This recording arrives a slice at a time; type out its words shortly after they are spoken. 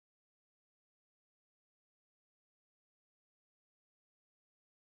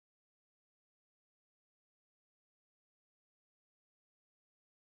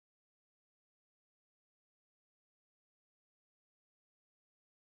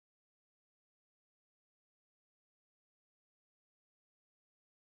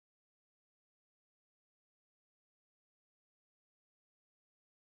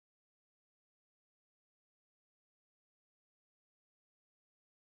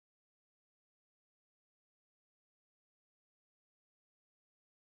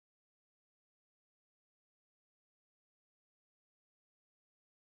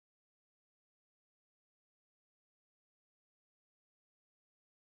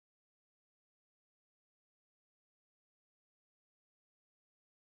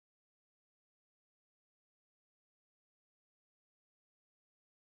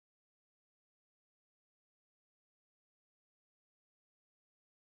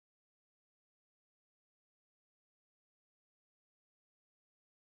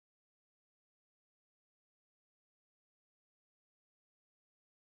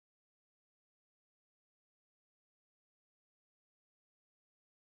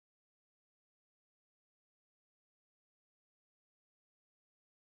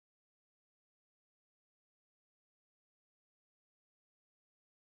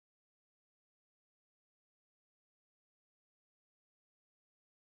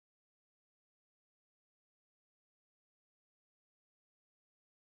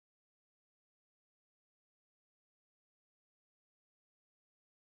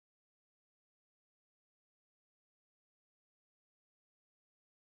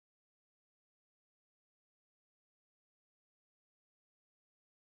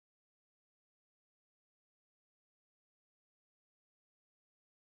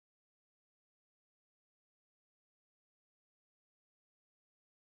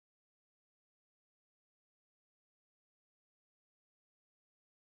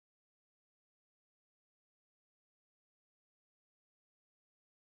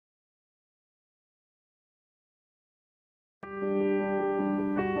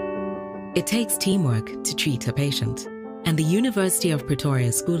It takes teamwork to treat a patient, and the University of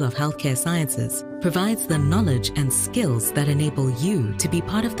Pretoria School of Healthcare Sciences provides the knowledge and skills that enable you to be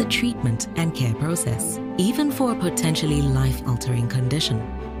part of the treatment and care process, even for a potentially life-altering condition.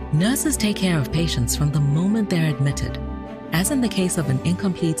 Nurses take care of patients from the moment they're admitted, as in the case of an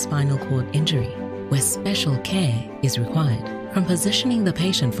incomplete spinal cord injury, where special care is required. From positioning the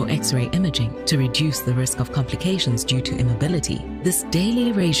patient for X-ray imaging to reduce the risk of complications due to immobility, this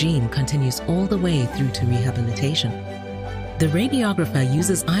daily regime continues all the way through to rehabilitation. The radiographer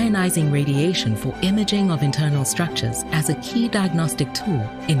uses ionizing radiation for imaging of internal structures as a key diagnostic tool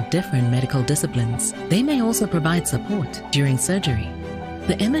in different medical disciplines. They may also provide support during surgery.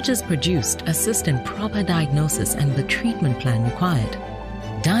 The images produced assist in proper diagnosis and the treatment plan required.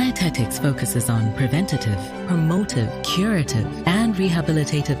 Dietetics focuses on preventative, promotive, curative, and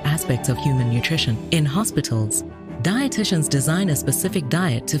rehabilitative aspects of human nutrition. In hospitals, dietitians design a specific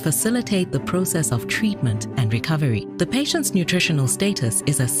diet to facilitate the process of treatment and recovery. The patient's nutritional status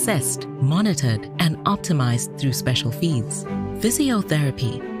is assessed, monitored, and optimized through special feeds.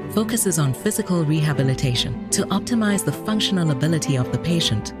 Physiotherapy focuses on physical rehabilitation to optimize the functional ability of the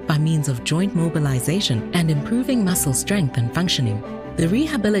patient by means of joint mobilization and improving muscle strength and functioning. The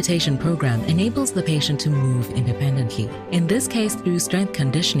rehabilitation program enables the patient to move independently. In this case, through strength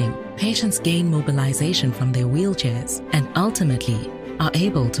conditioning, patients gain mobilization from their wheelchairs and ultimately are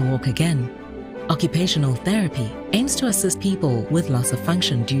able to walk again. Occupational therapy aims to assist people with loss of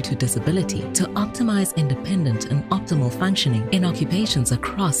function due to disability to optimize independent and optimal functioning in occupations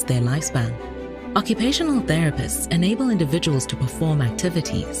across their lifespan. Occupational therapists enable individuals to perform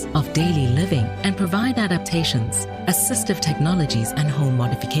activities of daily living and provide adaptations, assistive technologies, and home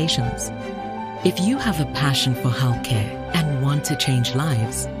modifications. If you have a passion for healthcare and want to change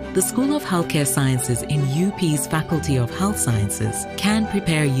lives, the School of Healthcare Sciences in UP's Faculty of Health Sciences can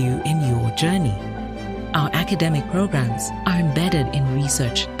prepare you in your journey. Our academic programs are embedded in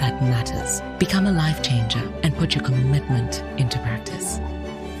research that matters. Become a life changer and put your commitment into practice.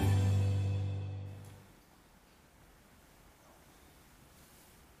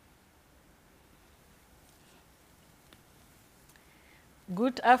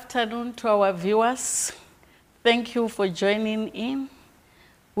 Good afternoon to our viewers. Thank you for joining in.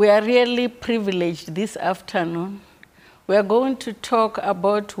 We are really privileged this afternoon. We are going to talk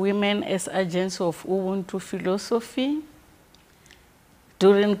about women as agents of Ubuntu philosophy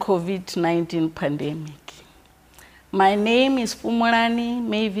during COVID-19 pandemic. My name is Pumulani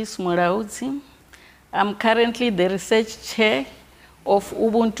Mavis Muraudzi. I'm currently the research chair of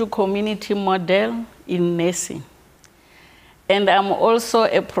Ubuntu Community Model in nursing. And I'm also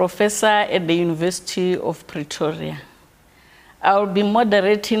a professor at the University of Pretoria. I'll be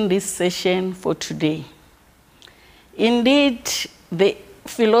moderating this session for today. Indeed, the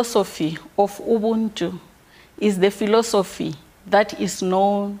philosophy of Ubuntu is the philosophy that is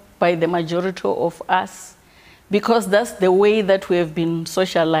known by the majority of us because that's the way that we have been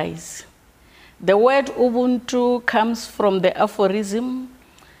socialized. The word Ubuntu comes from the aphorism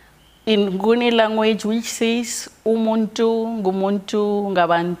in Nguni language, which says, Umuntu, Ngumuntu,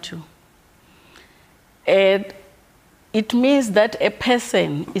 Ngabantu. And it means that a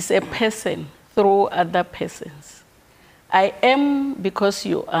person is a person through other persons. I am because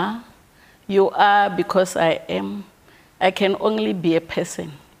you are because I am. I can only be a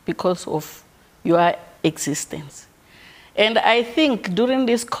person because of your existence. And I think during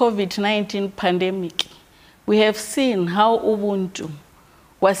this COVID-19 pandemic, we have seen how Ubuntu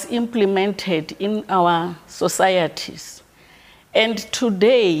was implemented in our societies. And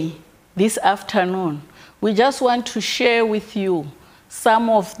today, this afternoon, we just want to share with you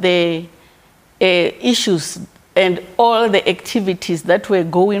some of the issues and all the activities that were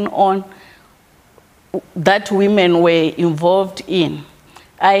going on that women were involved in.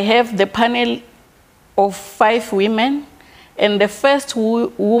 I have the panel of 5 women, and the first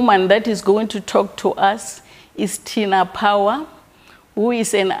woman that is going to talk to us is Tina Power, who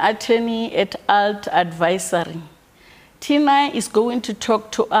is an attorney at ALT Advisory. Tina is going to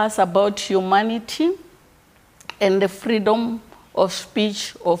talk to us about humanity and the freedom of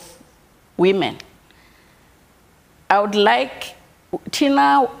speech of women. I would like,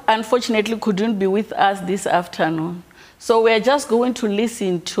 Tina unfortunately couldn't be with us this afternoon, so we're just going to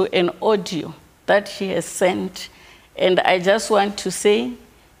listen to an audio that she has sent, and I just want to say,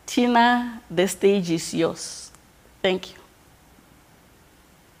 Tina, the stage is yours. Thank you.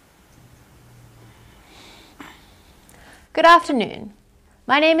 Good afternoon.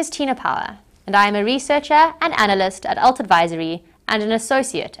 My name is Tina Power, and I am a researcher and analyst at ALT Advisory and an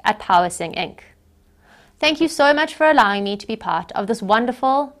associate at PowerSing Inc. Thank you so much for allowing me to be part of this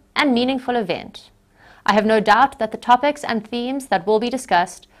wonderful and meaningful event. I have no doubt that the topics and themes that will be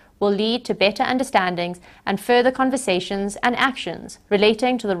discussed will lead to better understandings and further conversations and actions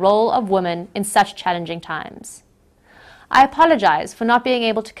relating to the role of women in such challenging times. I apologize for not being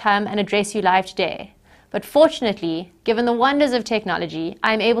able to come and address you live today, but fortunately, given the wonders of technology,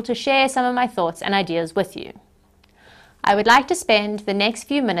 I am able to share some of my thoughts and ideas with you. I would like to spend the next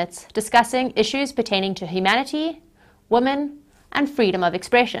few minutes discussing issues pertaining to humanity, women, and freedom of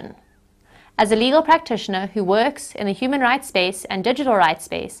expression. As a legal practitioner who works in the human rights space and digital rights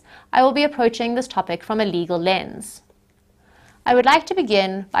space, I will be approaching this topic from a legal lens. I would like to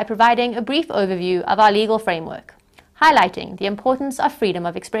begin by providing a brief overview of our legal framework, highlighting the importance of freedom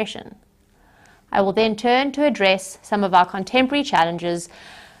of expression. I will then turn to address some of our contemporary challenges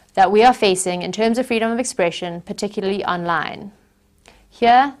that we are facing in terms of freedom of expression, particularly online.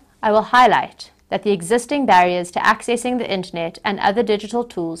 Here, I will highlight that the existing barriers to accessing the internet and other digital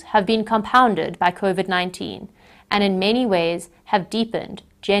tools have been compounded by COVID-19 and in many ways have deepened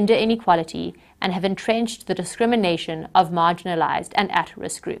gender inequality and have entrenched the discrimination of marginalized and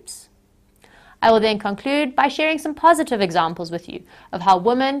at-risk groups. I will then conclude by sharing some positive examples with you of how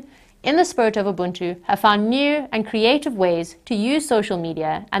women, in the spirit of Ubuntu, have found new and creative ways to use social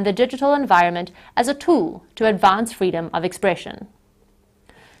media and the digital environment as a tool to advance freedom of expression.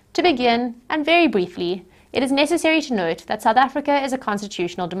 To begin, and very briefly, it is necessary to note that South Africa is a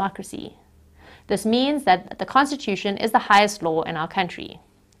constitutional democracy. This means that the Constitution is the highest law in our country.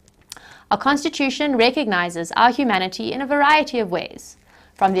 Our Constitution recognizes our humanity in a variety of ways,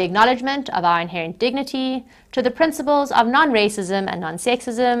 from the acknowledgement of our inherent dignity to the principles of non-racism and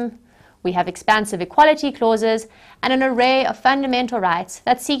non-sexism. We have expansive equality clauses and an array of fundamental rights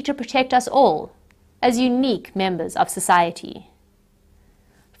that seek to protect us all as unique members of society.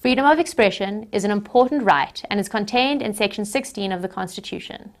 Freedom of expression is an important right and is contained in Section 16 of the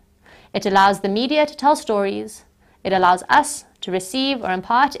Constitution. It allows the media to tell stories, it allows us to receive or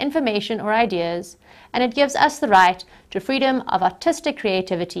impart information or ideas, and it gives us the right to freedom of artistic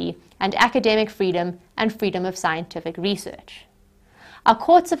creativity and academic freedom and freedom of scientific research. Our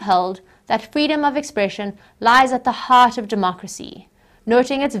courts have held that freedom of expression lies at the heart of democracy,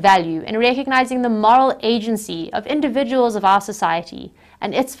 noting its value in recognizing the moral agency of individuals of our society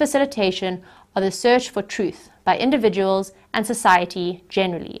and its facilitation of the search for truth by individuals and society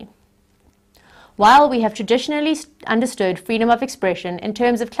generally. While we have traditionally understood freedom of expression in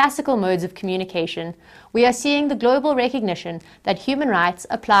terms of classical modes of communication, we are seeing the global recognition that human rights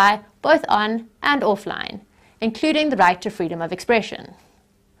apply both on and offline, including the right to freedom of expression.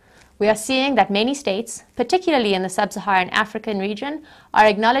 We are seeing that many states, particularly in the sub-Saharan African region, are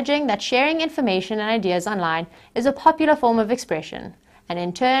acknowledging that sharing information and ideas online is a popular form of expression, and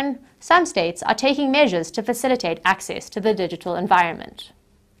in turn, some states are taking measures to facilitate access to the digital environment.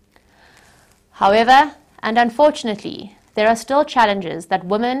 However, and unfortunately, there are still challenges that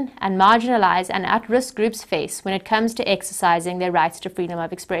women and marginalized and at-risk groups face when it comes to exercising their rights to freedom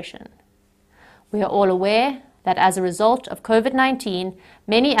of expression. We are all aware that as a result of COVID-19,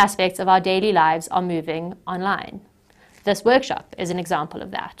 many aspects of our daily lives are moving online. This workshop is an example of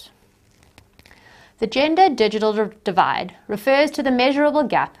that. The gender-digital divide refers to the measurable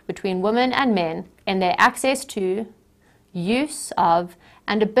gap between women and men in their access to, use of,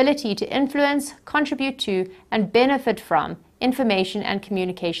 and ability to influence, contribute to, and benefit from information and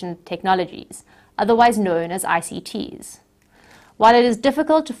communication technologies, otherwise known as ICTs. While it is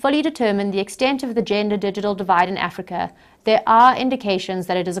difficult to fully determine the extent of the gender-digital divide in Africa, there are indications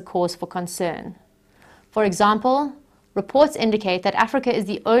that it is a cause for concern. For example, reports indicate that Africa is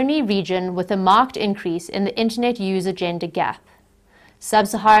the only region with a marked increase in the internet user gender gap.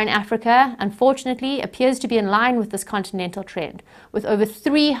 Sub-Saharan Africa, unfortunately, appears to be in line with this continental trend, with over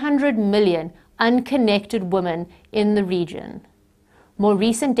 300 million unconnected women in the region. More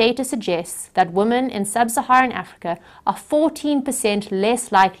recent data suggests that women in sub-Saharan Africa are 14%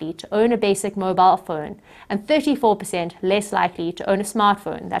 less likely to own a basic mobile phone and 34% less likely to own a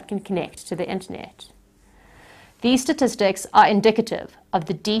smartphone that can connect to the internet. These statistics are indicative of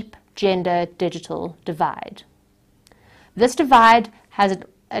the deep gender-digital divide. This divide has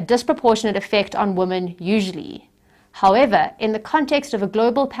a disproportionate effect on women usually. However, in the context of a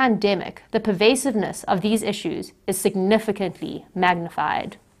global pandemic, the pervasiveness of these issues is significantly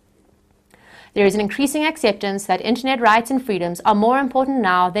magnified. There is an increasing acceptance that internet rights and freedoms are more important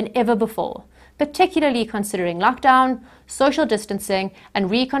now than ever before, particularly considering lockdown, social distancing, and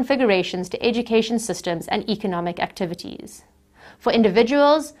reconfigurations to education systems and economic activities. For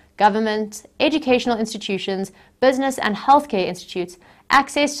individuals, government, educational institutions, business, and healthcare institutes,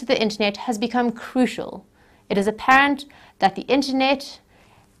 access to the internet has become crucial. It is apparent that the internet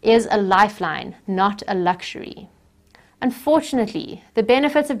is a lifeline, not a luxury. Unfortunately, the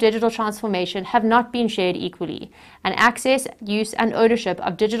benefits of digital transformation have not been shared equally, and access, use, and ownership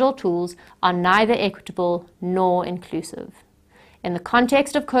of digital tools are neither equitable nor inclusive. In the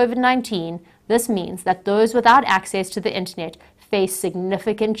context of COVID-19, this means that those without access to the internet face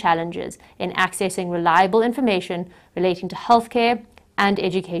significant challenges in accessing reliable information relating to healthcare and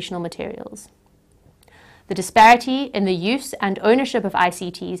educational materials. The disparity in the use and ownership of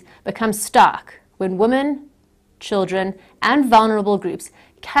ICTs becomes stark when women, children, and vulnerable groups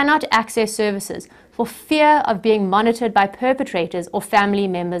cannot access services for fear of being monitored by perpetrators or family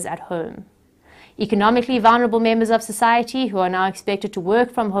members at home. Economically vulnerable members of society who are now expected to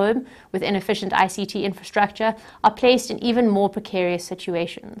work from home with inefficient ICT infrastructure are placed in even more precarious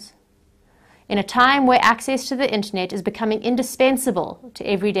situations. In a time where access to the internet is becoming indispensable to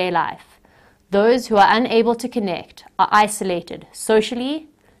everyday life, those who are unable to connect are isolated socially,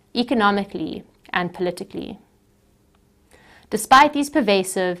 economically, and politically. Despite these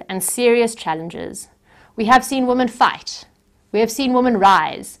pervasive and serious challenges, we have seen women fight, we have seen women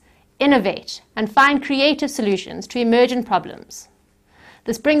rise, innovate, and find creative solutions to emergent problems.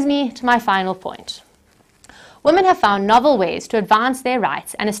 This brings me to my final point. Women have found novel ways to advance their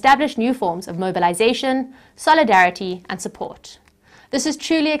rights and establish new forms of mobilization, solidarity, and support. This is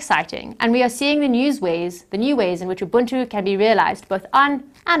truly exciting, and we are seeing the new ways in which Ubuntu can be realized both on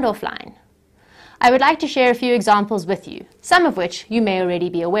and offline. I would like to share a few examples with you, some of which you may already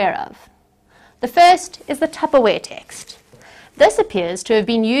be aware of. The first is the Tupperware text. This appears to have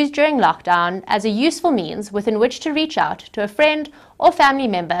been used during lockdown as a useful means within which to reach out to a friend or family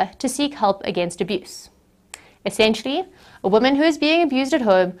member to seek help against abuse. Essentially, a woman who is being abused at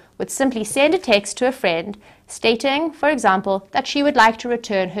home would simply send a text to a friend stating, for example, that she would like to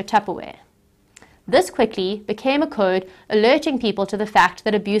return her Tupperware. This quickly became a code alerting people to the fact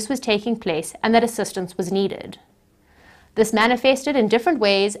that abuse was taking place and that assistance was needed. This manifested in different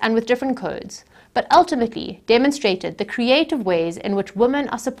ways and with different codes, but ultimately demonstrated the creative ways in which women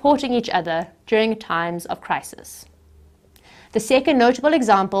are supporting each other during times of crisis. The second notable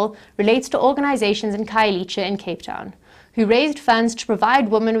example relates to organizations in Khayelitsha in Cape Town, who raised funds to provide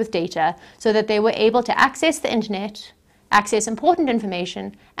women with data so that they were able to access the internet, access important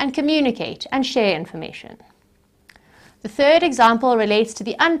information, and communicate and share information. The third example relates to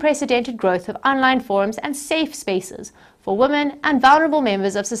the unprecedented growth of online forums and safe spaces for women and vulnerable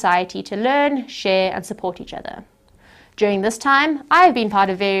members of society to learn, share, and support each other. During this time, I have been part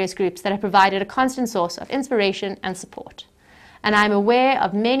of various groups that have provided a constant source of inspiration and support, and I am aware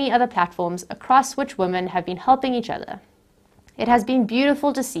of many other platforms across which women have been helping each other. It has been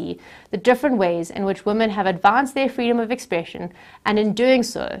beautiful to see the different ways in which women have advanced their freedom of expression and in doing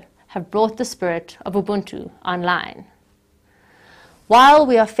so have brought the spirit of Ubuntu online. While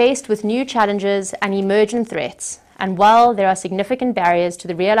we are faced with new challenges and emergent threats, and while there are significant barriers to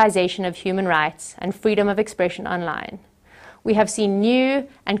the realization of human rights and freedom of expression online, we have seen new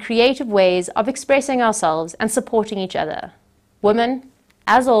and creative ways of expressing ourselves and supporting each other. Women,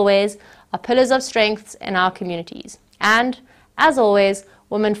 as always, are pillars of strength in our communities, and as always,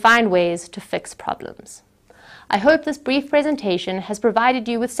 women find ways to fix problems. I hope this brief presentation has provided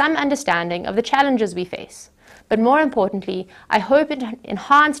you with some understanding of the challenges we face, but more importantly, I hope it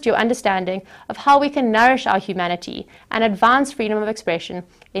enhanced your understanding of how we can nourish our humanity and advance freedom of expression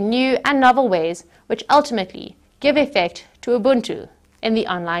in new and novel ways, which ultimately give effect to Ubuntu in the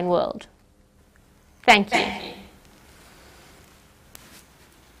online world. Thank you.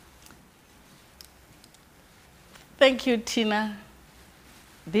 Thank you, Tina.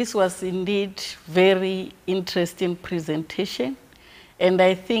 This was indeed very interesting presentation, and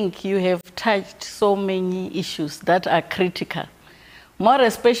I think you have touched so many issues that are critical, more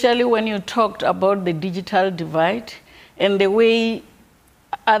especially when you talked about the digital divide and the way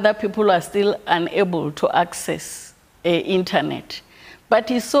other people are still unable to access internet.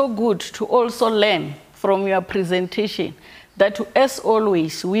 But it's so good to also learn from your presentation that, as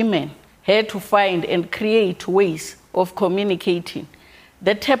always, women had to find and create ways of communicating.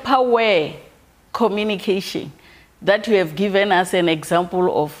 The Tupperware communication that you have given us an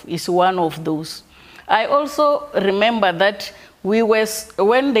example of is one of those. I also remember that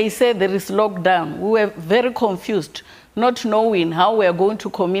when they said there is lockdown, we were very confused, not knowing how we are going to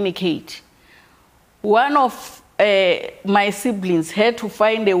communicate. One of my siblings had to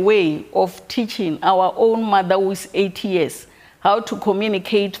find a way of teaching our own mother, who is 8 years, how to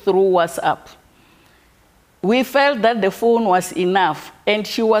communicate through WhatsApp. We felt that the phone was enough, and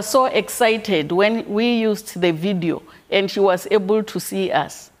she was so excited when we used the video and she was able to see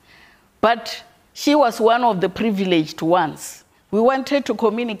us. But she was one of the privileged ones We wanted to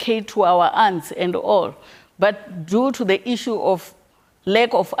communicate to our aunts and all, but due to the issue of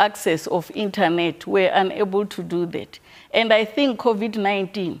lack of access of internet, we're unable to do that. And I think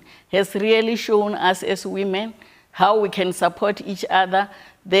COVID-19 has really shown us as women how we can support each other.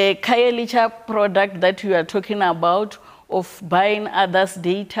 The Kayelicha product that you are talking about of buying others'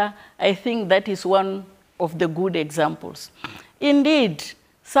 data, I think that is one of the good examples. Indeed,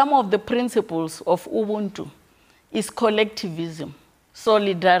 some of the principles of Ubuntu is collectivism,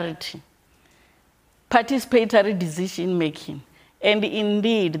 solidarity, participatory decision-making, and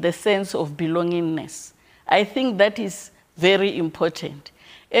indeed the sense of belongingness. I think that is very important.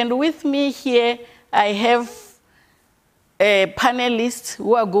 And with me here, I have panelists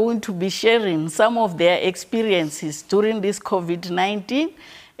who are going to be sharing some of their experiences during this COVID-19.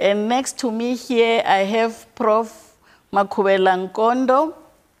 And next to me here, I have Prof. Makhubela Nkondo,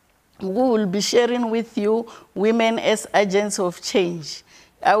 who will be sharing with you women as agents of change.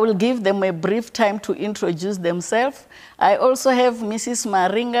 I will give them a brief time to introduce themselves. I also have Mrs.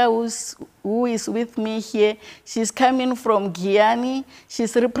 Maringa, who is with me here. She's coming from Guyana.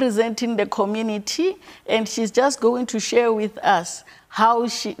 She's representing the community, and she's just going to share with us how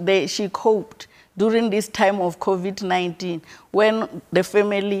she coped during this time of COVID-19 when the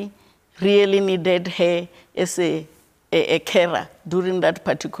family really needed her as a carer during that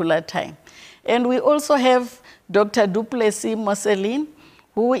particular time. And we also have Dr. Duplessis Moselin,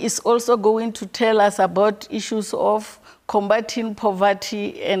 who is also going to tell us about issues of combating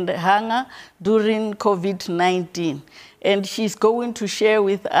poverty and hunger during COVID-19. And she's going to share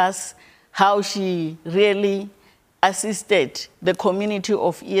with us how she really assisted the community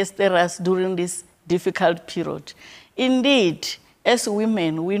of Easteras during this difficult period. Indeed, as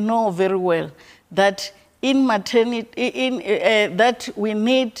women, we know very well that in maternity, that we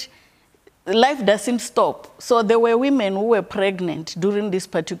need, life doesn't stop. So there were women who were pregnant during this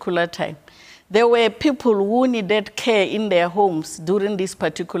particular time. There were people who needed care in their homes during this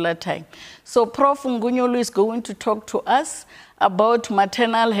particular time. So Prof. Ngunyulu is going to talk to us about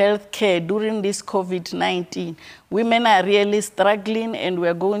maternal health care during this COVID-19. Women are really struggling, and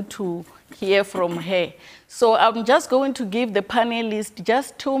we're going to hear from her. So I'm just going to give the panelists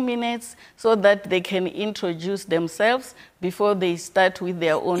just 2 minutes so that they can introduce themselves before they start with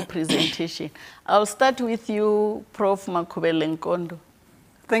their own presentation. I'll start with you, Prof. Makhubela Nkondo.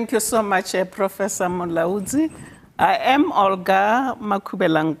 Thank you so much, Professor Mulaudzi. I am Olga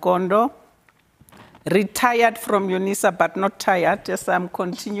Makhubela Nkondo, retired from UNISA, but not tired, as I'm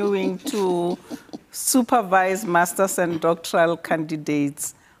continuing to supervise masters and doctoral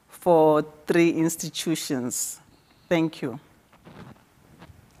candidates for 3 institutions. Thank you.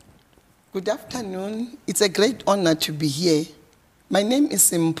 Good afternoon. It's a great honor to be here. My name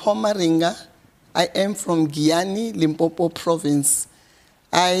is Mpho Maringa. I am from Guyana, Limpopo province.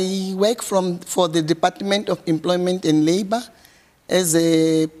 I work for the Department of Employment and Labor as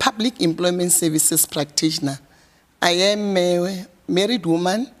a public employment services practitioner. I am a married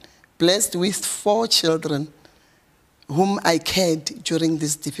woman, blessed with 4 children, whom I cared during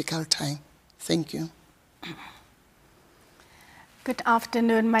this difficult time. Thank you. Good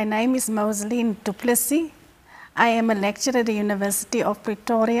afternoon. My name is Moselin Duplessis. I am a lecturer at the University of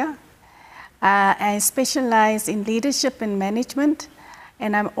Pretoria. I specialize in leadership and management,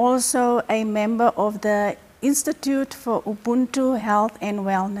 and I'm also a member of the Institute for Ubuntu Health and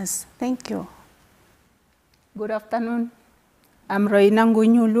Wellness. Thank you. Good afternoon. I'm Roina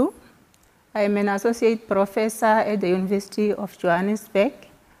Ngunyulu. I am an associate professor at the University of Johannesburg.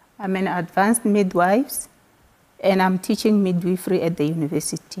 I'm an advanced midwife, and I'm teaching midwifery at the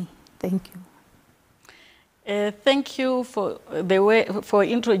university. Thank you. Thank you for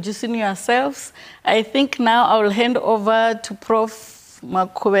introducing yourselves. I think now I will hand over to Prof.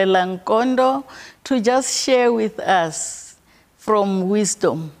 Makhubela Nkondo to just share with us from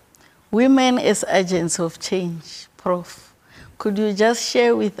wisdom, women as agents of change. Prof, could you just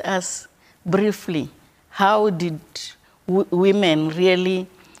share with us briefly how did women really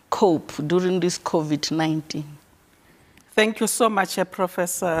cope during this COVID-19? Thank you so much,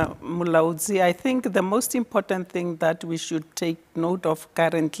 Professor Mulaudzi. I think the most important thing that we should take note of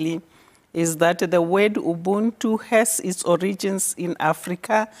currently is that the word Ubuntu has its origins in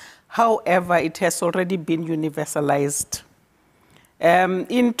Africa. However, it has already been universalized.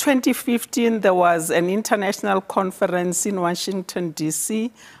 In 2015, there was an international conference in Washington,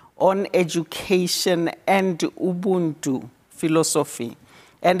 D.C. on education and Ubuntu philosophy.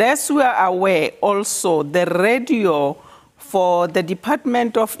 And as we are aware, also, the radio for the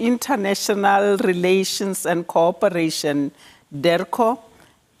Department of International Relations and Cooperation, DERCO,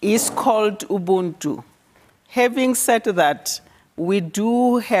 is called Ubuntu. Having said that, we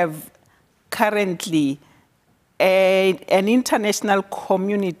do have currently an international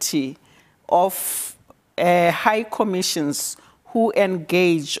community of high commissions who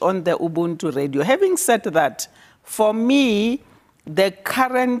engage on the Ubuntu radio. Having said that, for me, the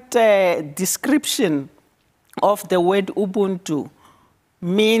current description of the word Ubuntu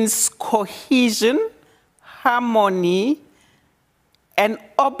means cohesion, harmony, an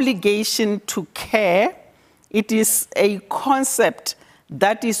obligation to care. It is a concept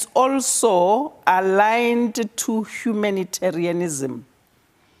that is also aligned to humanitarianism.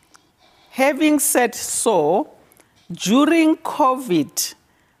 Having said so, during COVID,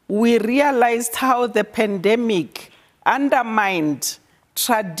 we realized how the pandemic undermined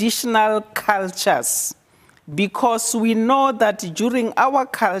traditional cultures, because we know that during our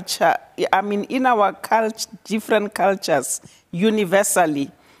culture, in our different cultures, universally,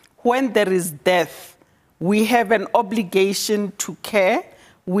 when there is death, we have an obligation to care,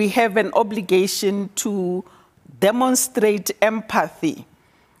 we have an obligation to demonstrate empathy.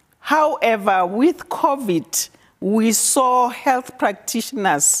 However, with COVID, we saw health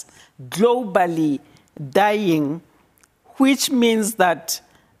practitioners globally dying, which means that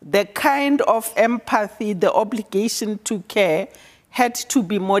the kind of empathy, the obligation to care, had to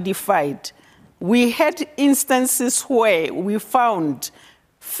be modified. We had instances where we found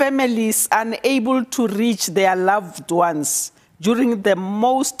families unable to reach their loved ones during the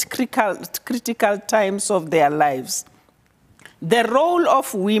most critical times of their lives. The role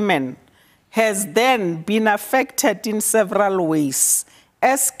of women has then been affected in several ways.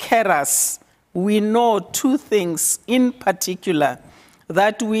 As carers, we know two things in particular,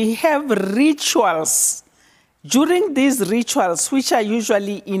 that we have rituals. During these rituals, which are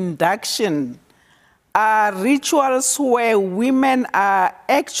usually induction, are rituals where women are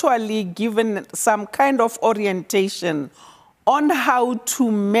actually given some kind of orientation on how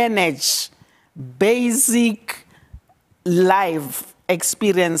to manage basic life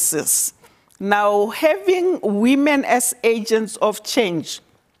experiences. Now, having women as agents of change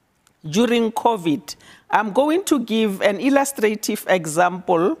during COVID, I'm going to give an illustrative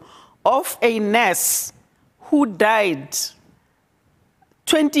example of a nurse who died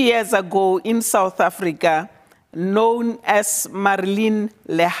 20 years ago in South Africa, known as Marilyn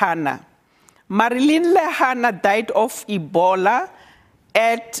Lehana. Marilyn Lehana died of Ebola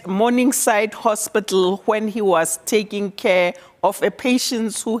at Morningside Hospital when he was taking care of a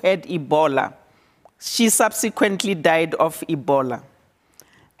patient who had Ebola. She subsequently died of Ebola.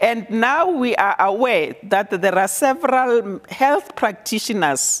 And now we are aware that there are several health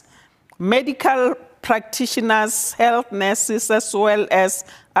practitioners, medical practitioners, health nurses, as well as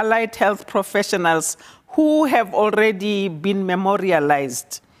allied health professionals who have already been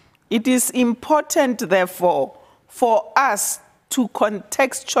memorialized. It is important, therefore, for us to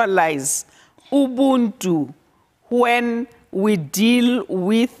contextualize Ubuntu when we deal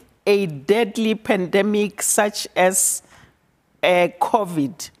with a deadly pandemic such as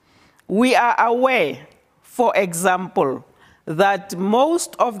COVID. We are aware, for example, that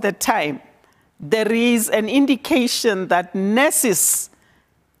most of the time there is an indication that nurses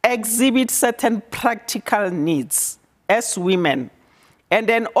exhibit certain practical needs as women. And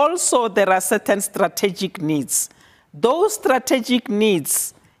then also there are certain strategic needs. Those strategic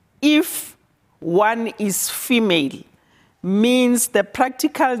needs, if one is female, means the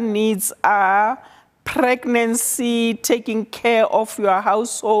practical needs are pregnancy, taking care of your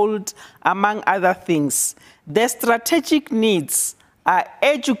household, among other things. The strategic needs are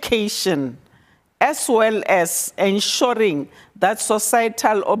education, as well as ensuring that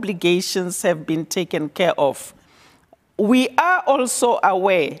societal obligations have been taken care of. We are also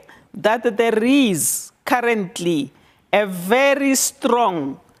aware that there is currently a very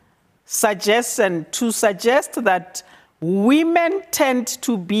strong suggestion to suggest that women tend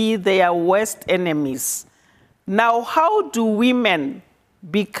to be their worst enemies. Now, how do women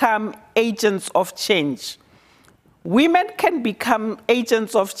become agents of change? Women can become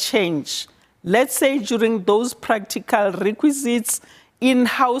agents of change, let's say during those practical requisites in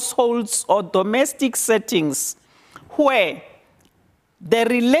households or domestic settings where the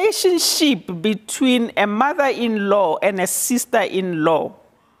relationship between a mother-in-law and a sister-in-law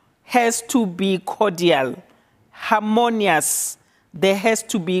has to be cordial, harmonious. There has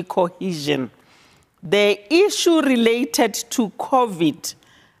to be cohesion. The issue related to COVID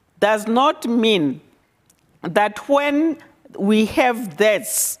does not mean that when we have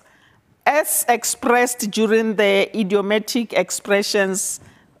deaths, as expressed during the idiomatic expressions,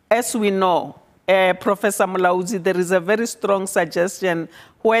 as we know, Professor Mulaudzi, there is a very strong suggestion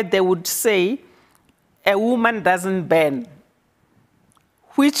where they would say, a woman doesn't burn.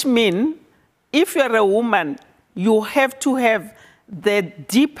 which means if you're a woman, you have to have the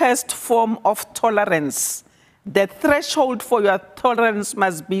deepest form of tolerance. The threshold for your tolerance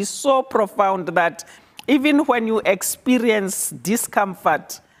must be so profound that even when you experience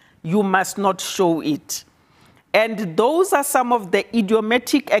discomfort, you must not show it. And those are some of the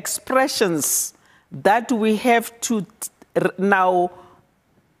idiomatic expressions that we have to now,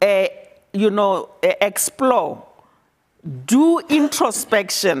 explore. Do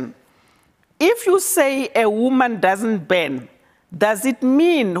introspection. If you say a woman doesn't burn, does it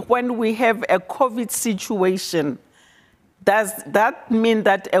mean when we have a COVID situation, does that mean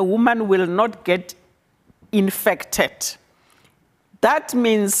that a woman will not get infected? That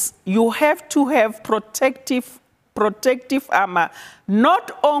means you have to have protective armor,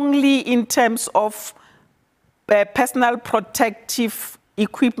 not only in terms of personal protective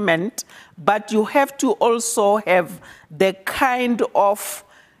equipment, but you have to also have the kind of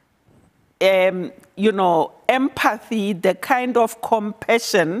empathy, the kind of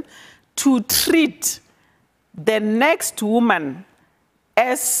compassion to treat the next woman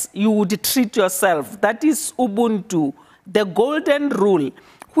as you would treat yourself. That is Ubuntu, the golden rule,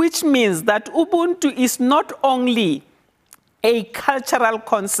 which means that Ubuntu is not only a cultural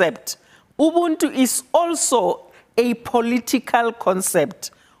concept, Ubuntu is also a political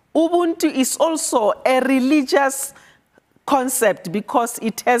concept. Ubuntu is also a religious concept because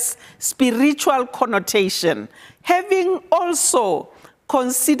it has spiritual connotation, having also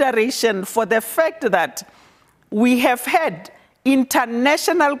consideration for the fact that we have had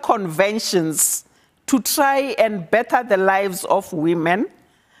international conventions to try and better the lives of women.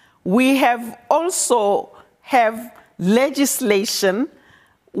 We have also have legislation.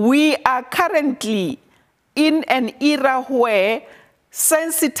 We are currently in an era where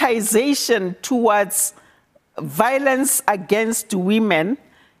sensitization towards violence against women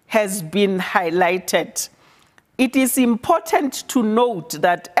has been highlighted. It is important to note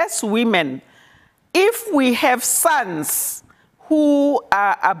that as women, if we have sons who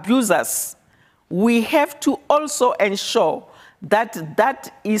are abusers, we have to also ensure that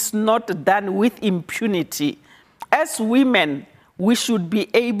that is not done with impunity. As women, we should be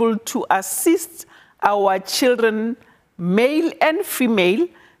able to assist our children, male and female,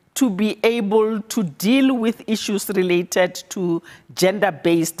 to be able to deal with issues related to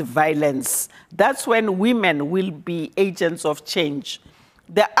gender-based violence. That's when women will be agents of change.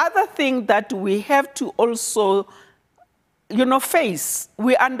 The other thing that we have to also, face,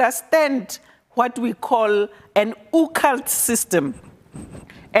 we understand what we call an occult system.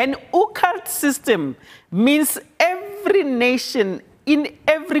 An occult system means every nation in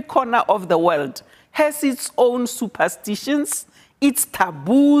every corner of the world has its own superstitions, its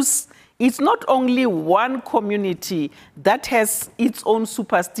taboos. It's not only one community that has its own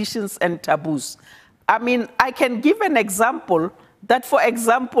superstitions and taboos. I mean, I can give an example that, for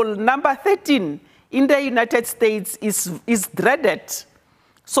example, number 13 in the United States is dreaded.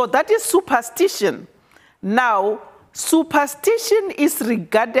 So that is superstition. Now, superstition is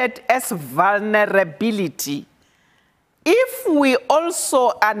regarded as vulnerability. If we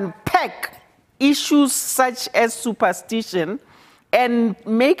also unpack issues such as superstition and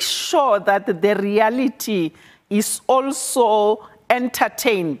make sure that the reality is also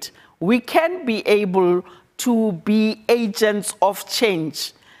entertained, we can be able to be agents of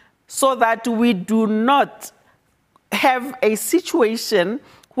change so that we do not have a situation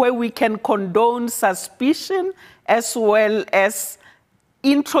where we can condone suspicion as well as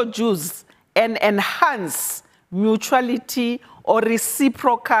introduce and enhance mutuality or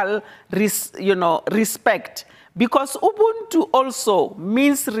reciprocal respect. Because Ubuntu also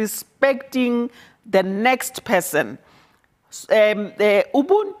means respecting the next person.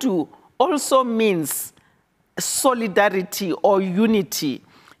 Ubuntu also means solidarity or unity.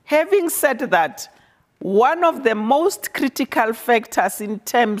 Having said that, one of the most critical factors in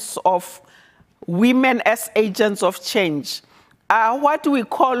terms of women as agents of change are what we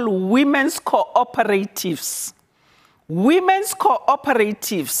call women's cooperatives. Women's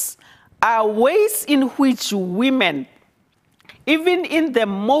cooperatives are ways in which women, even in the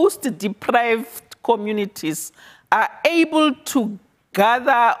most deprived communities, are able to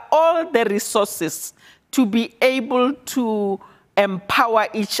gather all the resources to be able to empower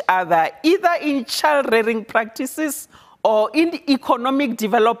each other, either in child-rearing practices or in economic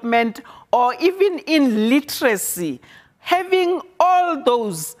development or even in literacy. Having all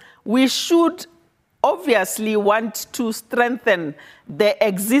those, we should obviously want to strengthen the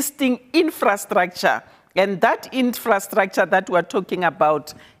existing infrastructure. And that infrastructure that we're talking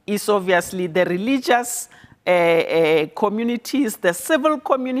about is obviously the religious communities, the civil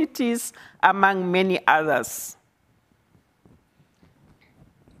communities, among many others.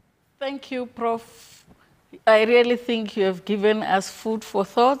 Thank you, Prof. I really think you have given us food for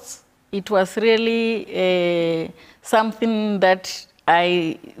thoughts. It was really something that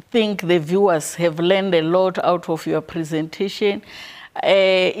I think the viewers have learned a lot out of your presentation.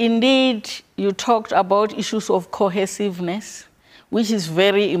 Indeed, you talked about issues of cohesiveness, which is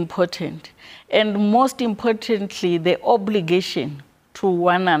very important. And most importantly, the obligation to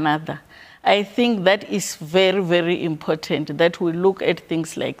one another. I think that is very, very important that we look at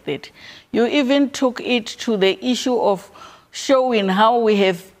things like that. You even took it to the issue of showing how we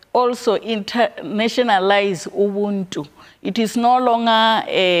have also internationalized Ubuntu. It is no longer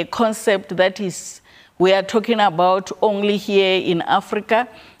a concept that we are talking about only here in Africa.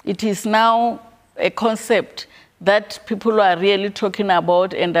 It is now a concept that people are really talking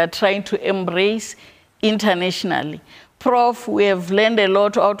about and are trying to embrace internationally. Prof, we have learned a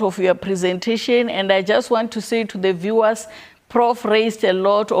lot out of your presentation, and I just want to say to the viewers, Prof raised a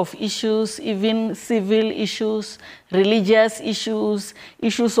lot of issues, even civil issues, religious issues,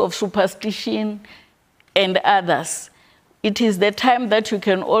 issues of superstition, and others. It is the time that you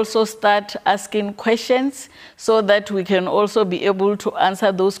can also start asking questions so that we can also be able to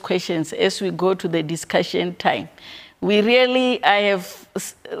answer those questions as we go to the discussion time. I have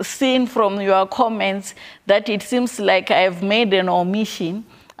seen from your comments that it seems like I have made an omission.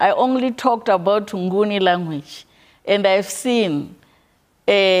 I only talked about Nguni language, and I've seen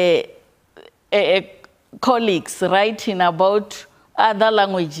colleagues writing about other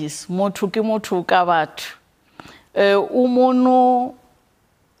languages. Mutuki mutuka batu. Umunu,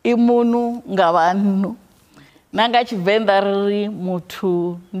 imunu, ngabanu. Nanga chivendari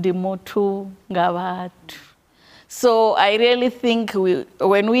mutu, ndi mutu, ngabatu. So I really think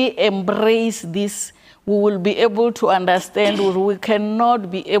when we embrace this, we will be able to understand we cannot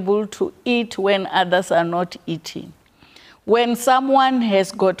be able to eat when others are not eating. When someone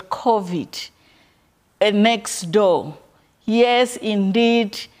has got COVID next door, yes,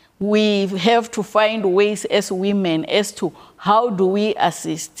 indeed, we have to find ways as women as to how do we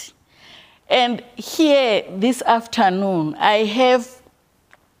assist. And here this afternoon, I have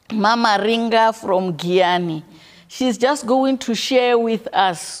Mama Ringa from Guyana. She's just going to share with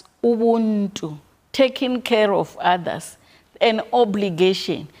us Ubuntu, taking care of others, an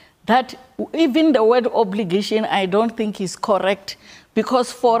obligation. That even the word obligation, I don't think is correct,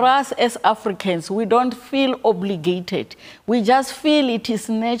 because for us as Africans, we don't feel obligated. We just feel it is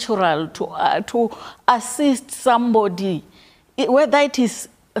natural to assist somebody, whether it is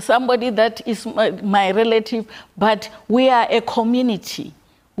somebody that is my relative, but we are a community.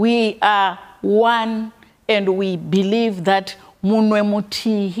 We are one. And we believe that munwe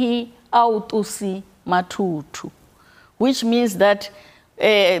mutihi autusi matutu, which means that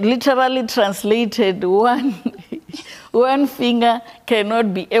literally translated, one finger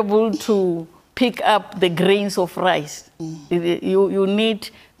cannot be able to pick up the grains of rice. You need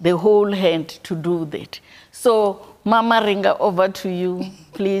the whole hand to do that. So, Mama Ringa, over to you,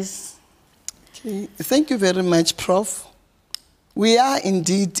 please. Okay. Thank you very much, Prof. We are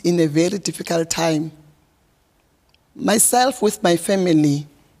indeed in a very difficult time. Myself with my family,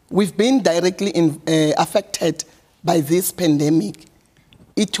 we've been directly affected by this pandemic.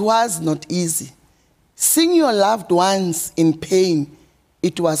 It was not easy. Seeing your loved ones in pain,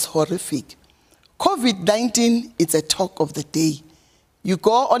 it was horrific. COVID-19, it's a talk of the day. You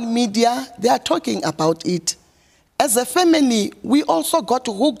go on media, they are talking about it. As a family, we also got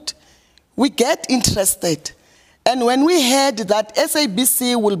hooked. We get interested. And when we heard that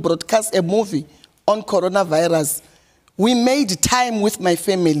SABC will broadcast a movie on coronavirus, we made time with my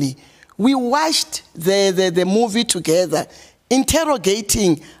family. We watched the movie together,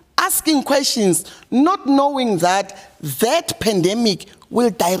 interrogating, asking questions, not knowing that that pandemic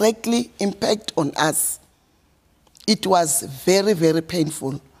will directly impact on us. It was very, very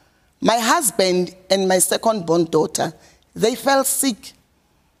painful. My husband and my second-born daughter, they fell sick,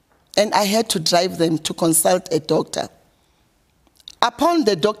 and I had to drive them to consult a doctor. Upon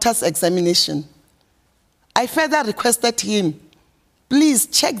the doctor's examination, I further requested him, please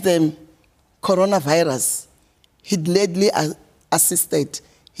check them coronavirus. He gladly assisted.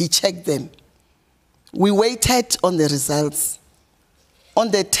 He checked them. We waited on the results. On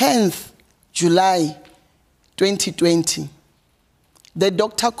the 10th July 2020, the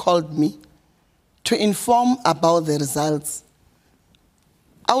doctor called me to inform about the results.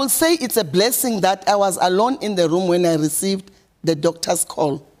 I will say it's a blessing that I was alone in the room when I received the doctor's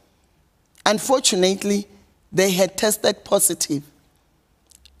call. Unfortunately, they had tested positive.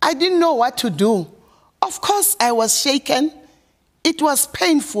 I didn't know what to do. Of course, I was shaken. It was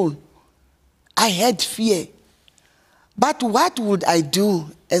painful. I had fear. But what would I do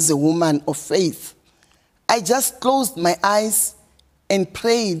as a woman of faith? I just closed my eyes and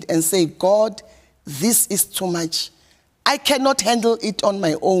prayed and said, God, this is too much. I cannot handle it on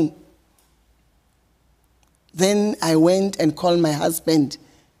my own. Then I went and called my husband.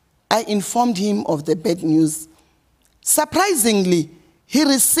 I informed him of the bad news. Surprisingly, he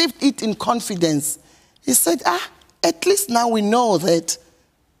received it in confidence. He said, at least now we know that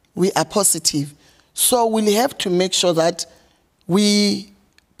we are positive. So we'll have to make sure that we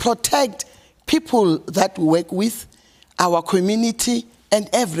protect people that we work with, our community, and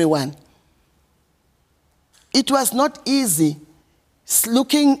everyone. It was not easy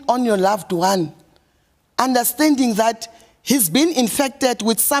looking on your loved one, understanding that he's been infected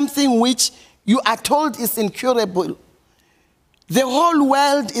with something which you are told is incurable. The whole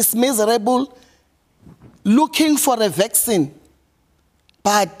world is miserable, looking for a vaccine.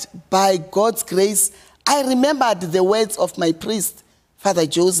 But by God's grace, I remembered the words of my priest, Father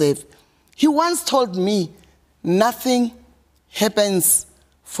Joseph. He once told me, nothing happens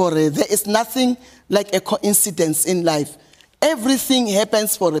there is nothing like a coincidence in life. Everything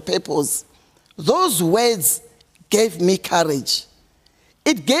happens for a purpose. Those words gave me courage.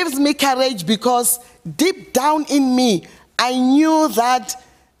 It gives me courage because deep down in me, I knew that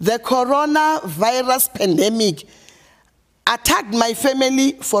the coronavirus pandemic attacked my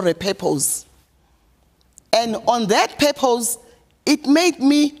family for a purpose. And on that purpose, it made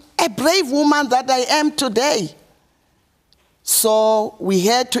me a brave woman that I am today. So we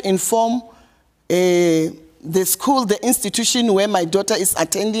had to inform the school, the institution where my daughter is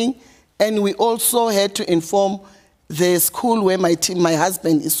attending, and we also had to inform the school where my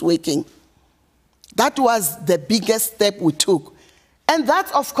husband is working. That was the biggest step we took. And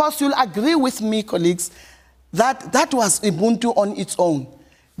that, of course, you'll agree with me, colleagues, that was Ubuntu on its own.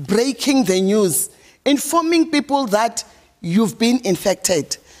 Breaking the news, informing people that you've been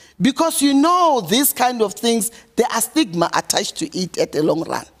infected. Because you know these kind of things, there are stigma attached to it at the long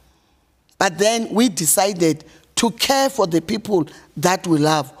run. But then we decided to care for the people that we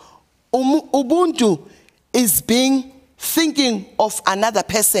love. Ubuntu is thinking of another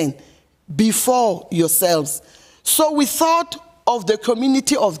person before yourselves. So we thought of the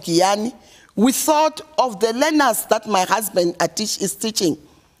community of Giyani. We thought of the learners that my husband is teaching.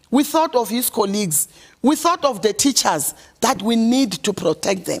 We thought of his colleagues. We thought of the teachers that we need to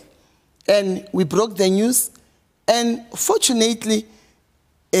protect them. And we broke the news. And fortunately,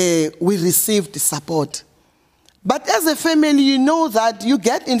 we received support. But as a family, you know that you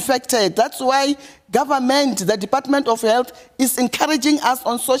get infected. That's why government, the Department of Health, is encouraging us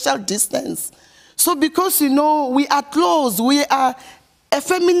on social distance. So because, you know, we are close, we are a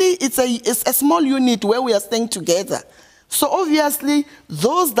family, it's a small unit where we are staying together. So obviously,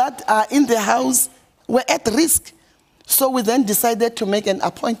 those that are in the house were at risk. So we then decided to make an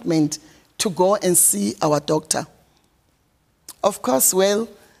appointment to go and see our doctor. Of course, well,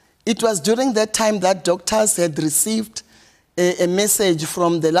 it was during that time that doctors had received a message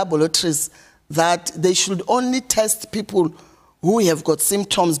from the laboratories that they should only test people who have got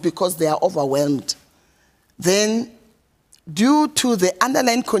symptoms because they are overwhelmed. Then, due to the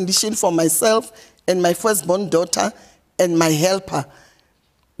underlying condition for myself and my firstborn daughter and my helper,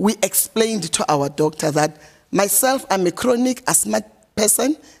 we explained to our doctor that myself, I'm a chronic asthma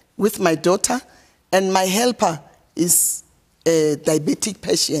person with my daughter, and my helper is a diabetic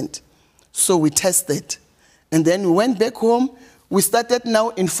patient. So we tested. And then we went back home. We started now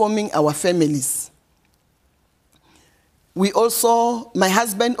informing our families. My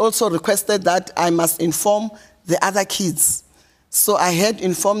husband also requested that I must inform the other kids. So I had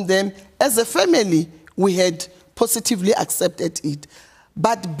informed them. As a family, we had positively accepted it.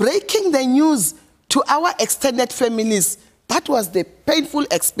 But breaking the news to our extended families, that was the painful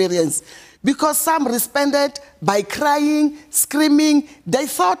experience. Because some responded by crying, screaming. They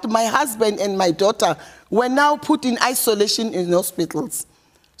thought my husband and my daughter were now put in isolation in hospitals.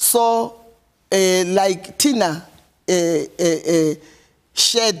 So, like Tina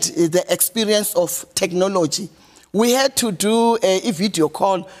shared the experience of technology, we had to do a video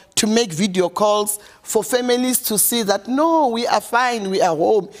call, to make video calls for families to see that, no, we are fine, we are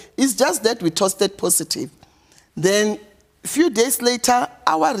home. It's just that we tested positive. Then, a few days later,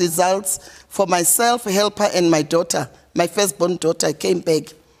 our results for myself, helper, and my daughter, my firstborn daughter, came back.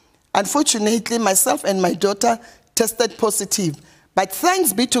 Unfortunately, myself and my daughter tested positive. But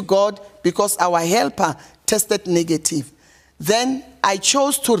thanks be to God, because our helper tested negative. Then I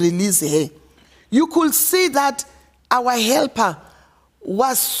chose to release her. You could see that our helper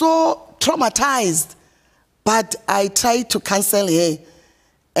was so traumatized But I tried to counsel her.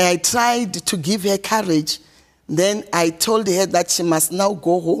 I tried to give her courage. Then I told her that she must now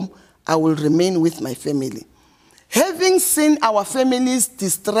go home. I will remain with my family. Having seen our families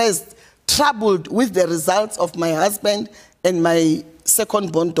distressed, troubled with the results of my husband and my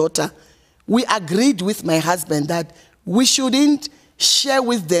second-born daughter, we agreed with my husband that we shouldn't share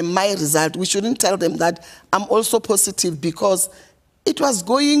with them my result. We shouldn't tell them that I'm also positive, because it was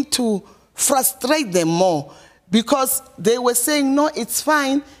going to frustrate them more, because they were saying, no, it's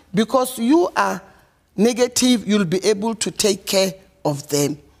fine, because you are negative, you'll be able to take care of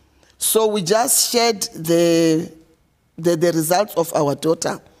them. So we just shared the results of our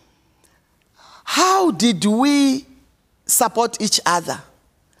daughter. How did we support each other?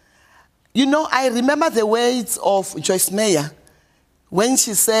 You know, I remember the words of Joyce Meyer when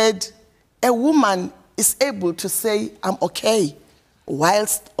she said, a woman is able to say, I'm okay,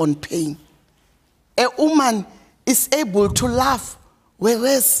 whilst on pain. A woman is able to laugh,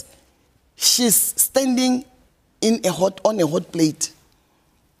 whereas she's standing on a hot plate.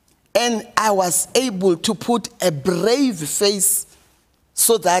 And I was able to put a brave face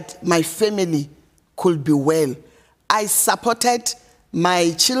so that my family could be well. I supported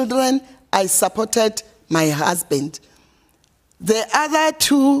my children, I supported my husband. The other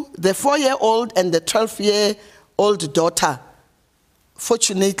two, the 4-year-old and the 12-year-old daughter,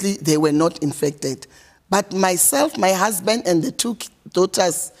 fortunately, they were not infected. But myself, my husband, and the two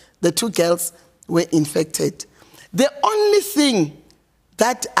daughters, the two girls, were infected. The only thing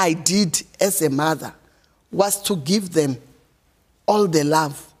that I did as a mother was to give them all the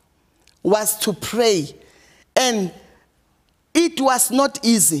love, was to pray. And it was not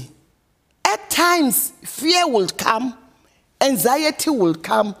easy. At times, fear will come, anxiety will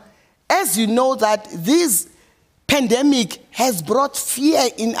come. As you know that this pandemic has brought fear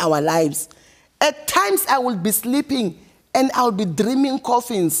in our lives. At times, I will be sleeping and I'll be dreaming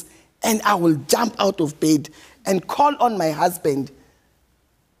coffins, and I will jump out of bed and call on my husband.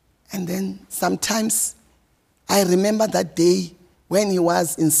 And then sometimes I remember that day when he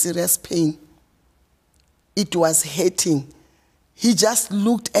was in serious pain. It was hurting. He just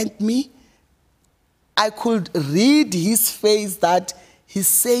looked at me. I could read his face that he's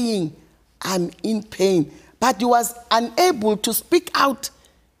saying, I'm in pain. But he was unable to speak out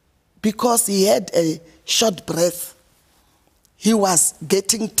because he had a short breath. He was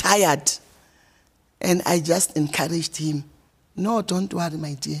getting tired. And I just encouraged him, no, don't worry,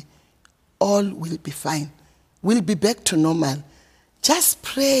 my dear. All will be fine. We'll be back to normal. Just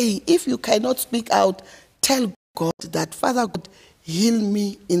pray. If you cannot speak out, tell God that, Father God, heal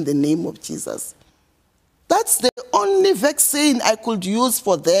me in the name of Jesus. That's the only vaccine I could use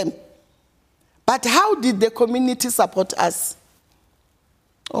for them. But how did the community support us?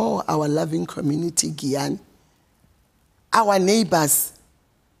 Oh, our loving community, Guyana. Our neighbors,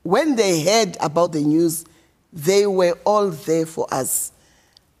 when they heard about the news, they were all there for us.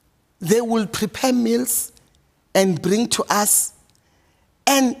 They will prepare meals and bring to us.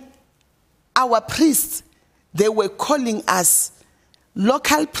 And our priests, they were calling us,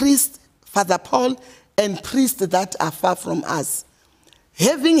 local priests, Father Paul, and priests that are far from us.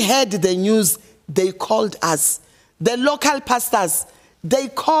 Having heard the news, they called us. The local pastors, they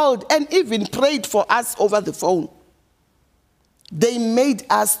called and even prayed for us over the phone. They made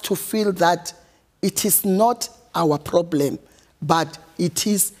us to feel that it is not our problem, but it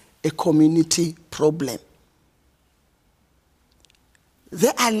is a community problem.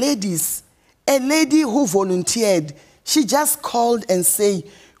 There are ladies, a lady who volunteered, she just called and said,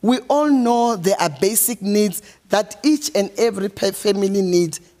 we all know there are basic needs that each and every family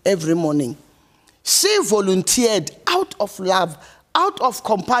needs every morning. She volunteered out of love, out of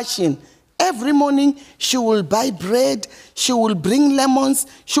compassion. Every morning she will buy bread, she will bring lemons,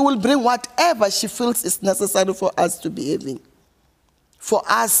 she will bring whatever she feels is necessary for us to be having, for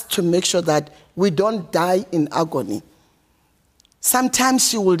us to make sure that we don't die in agony. Sometimes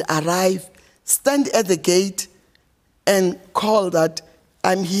she would arrive, stand at the gate, and call that,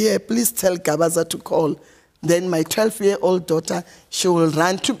 I'm here, please tell Gabaza to call. Then my 12-year-old daughter, she will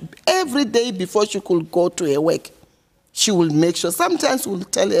run to every day before she could go to her work. She will make sure. Sometimes we'll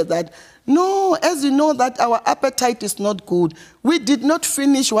tell her that, no, as you know that our appetite is not good. We did not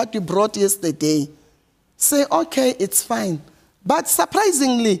finish what you brought yesterday. Say, okay, it's fine. But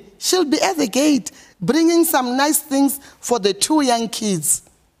surprisingly, she'll be at the gate bringing some nice things for the two young kids.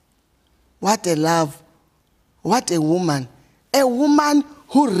 What a love. What a woman. A woman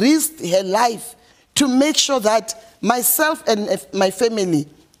who risked her life to make sure that myself and my family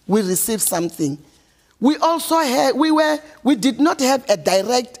will receive something. We also had, we did not have a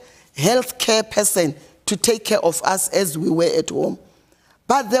direct healthcare person to take care of us as we were at home.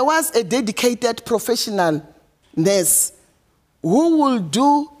 But there was a dedicated professional nurse who will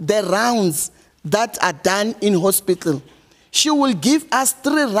do the rounds that are done in hospital. She will give us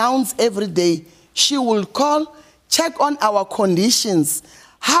 3 rounds every day. She will call, check on our conditions.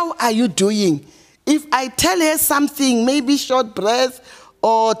 How are you doing? If I tell her something, maybe short breath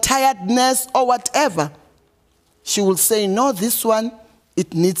or tiredness or whatever, she will say, no, this one,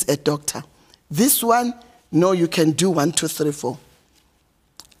 it needs a doctor. This one, no, you can do 1, 2, 3, 4.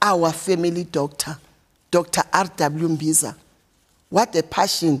 Our family doctor, Dr. R.W. Mbiza, what a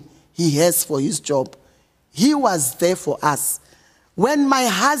passion he has for his job. He was there for us. When my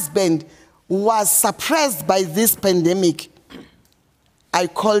husband was suppressed by this pandemic, I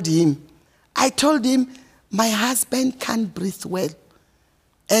called him. I told him, my husband can't breathe well.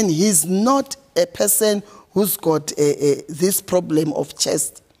 And he's not a person who's got this problem of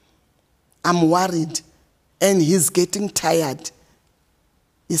chest. I'm worried. And he's getting tired.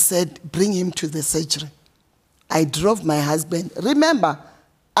 He said, bring him to the surgery. I drove my husband. Remember,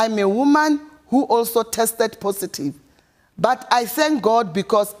 I'm a woman who also tested positive. But I thank God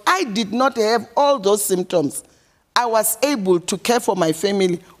because I did not have all those symptoms. I was able to care for my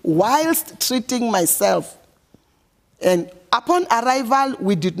family whilst treating myself. And upon arrival,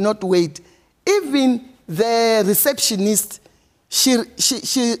 we did not wait. Even the receptionist, she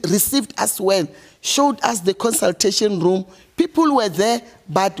received us well, showed us the consultation room. People were there,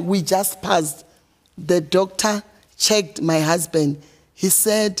 but we just passed. The doctor checked my husband. He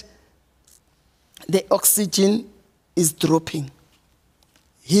said, the oxygen is dropping.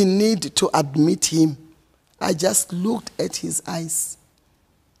 He needs to admit him. I just looked at his eyes,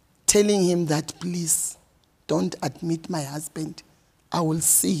 telling him that, please, don't admit my husband. I will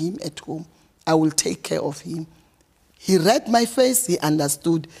see him at home. I will take care of him. He read my face. He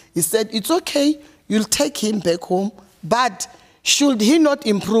understood. He said, it's okay. You'll take him back home. But should he not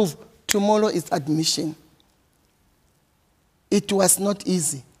improve, tomorrow is admission. It was not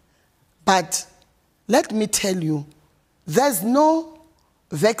easy. But let me tell you, there's no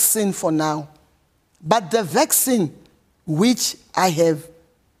vaccine for now. But the vaccine which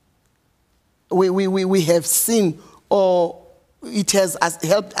we have seen, or it has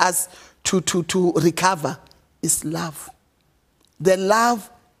helped us to recover, is love. The love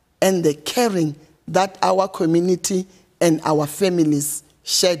and the caring that our community and our families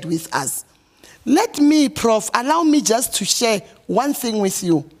shared with us. Let me, Prof, allow me just to share one thing with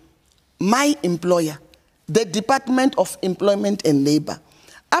you. My employer, the Department of Employment and Labor,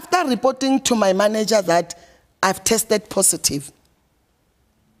 after reporting to my manager that I've tested positive,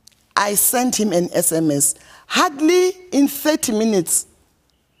 I sent him an SMS. Hardly in 30 minutes,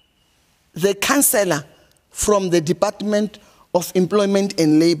 the counselor from the Department of Employment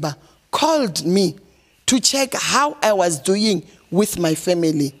and Labor called me to check how I was doing with my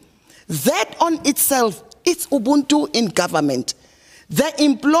family. That on itself, it's Ubuntu in government. The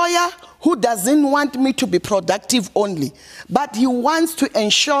employer who doesn't want me to be productive only, but he wants to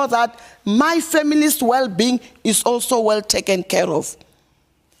ensure that my family's well-being is also well taken care of.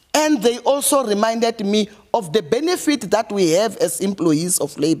 And they also reminded me of the benefit that we have as employees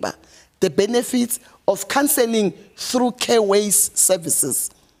of labor, the benefits of counseling through Careways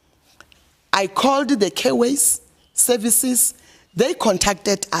services. I called the Careways services. They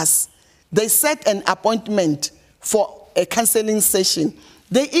contacted us. They set an appointment for a counseling session.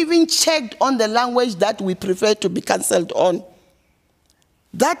 They even checked on the language that we prefer to be counseled on.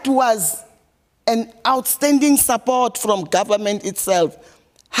 That was an outstanding support from government itself.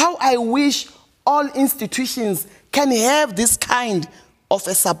 How I wish all institutions can have this kind of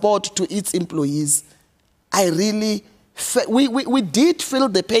a support to its employees. I really, we did feel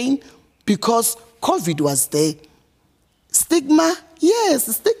the pain because COVID was there. Stigma,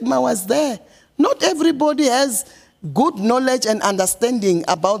 yes, stigma was there. Not everybody has good knowledge and understanding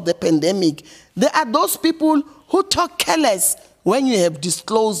about the pandemic. There are those people who talk careless when you have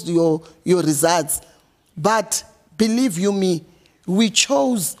disclosed your results. But believe you me, we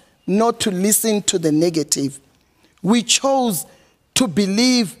chose not to listen to the negative. We chose to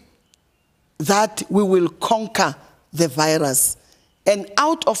believe that we will conquer the virus. And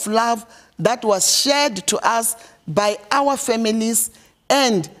out of love that was shared to us by our families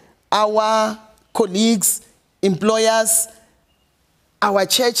and our colleagues, employers, our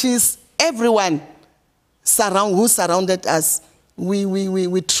churches, everyone who surrounded us,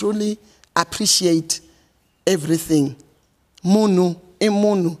 we truly appreciate everything. Munu,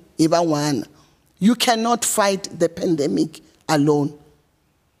 emunu, ibawana. You cannot fight the pandemic alone.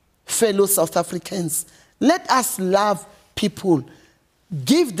 Fellow South Africans, let us love people,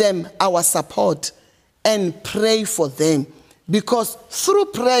 give them our support, and pray for them. Because through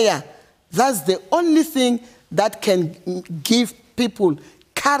prayer, that's the only thing that can give people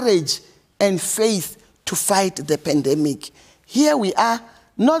courage and faith to fight the pandemic. Here we are,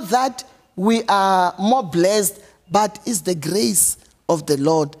 not that we are more blessed, but it's the grace of the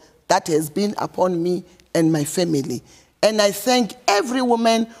Lord that has been upon me and my family. And I thank every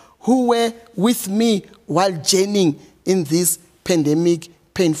woman who were with me while journeying in this pandemic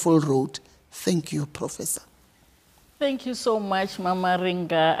painful road. Thank you, Professor. Thank you so much, Mama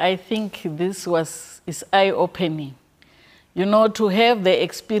Ringa. I think this is eye-opening. You know, to have the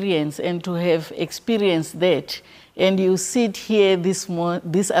experience and to have experienced that, and you sit here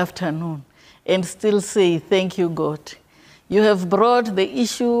this afternoon and still say, thank you, God. You have brought the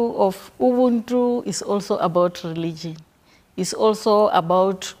issue of Ubuntu is also about religion. It's also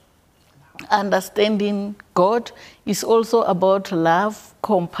about understanding God. It's also about love,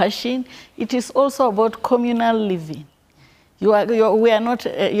 compassion. It is also about communal living. You are not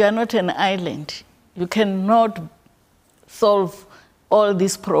an island. You cannot solve all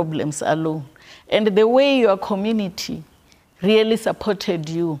these problems alone. And the way your community really supported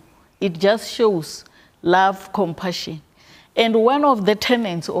you, it just shows love, compassion. And one of the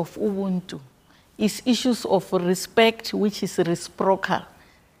tenets of Ubuntu is issues of respect, which is reciprocal.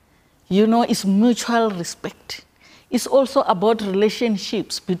 You know, it's mutual respect. It's also about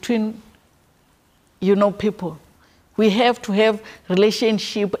relationships between, you know, people. We have to have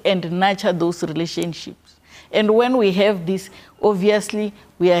relationship and nurture those relationships. And when we have this, obviously,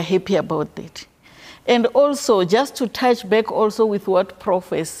 we are happy about that. And also, just to touch back also with what Prof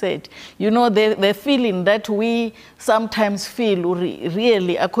has said, you know, the feeling that we sometimes feel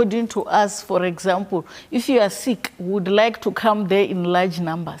really, according to us, for example, if you are sick, we would like to come there in large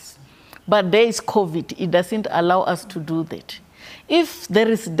numbers. But there is COVID, it doesn't allow us to do that. If there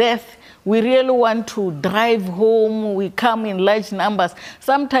is death, we really want to drive home, we come in large numbers.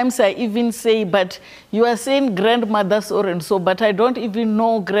 Sometimes I even say, but you are saying grandmother so-and-so, but I don't even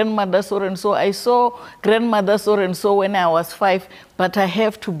know grandmother so-and-so. I saw grandmother so-and-so when I was 5, but I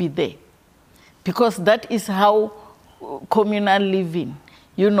have to be there. Because that is how communal living,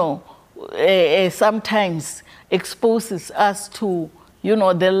 you know, sometimes exposes us to, you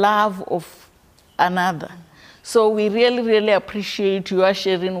know, the love of another. So we really, really appreciate your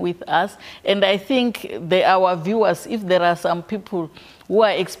sharing with us. And I think our viewers, if there are some people who are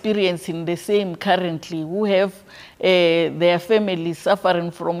experiencing the same currently, who have their families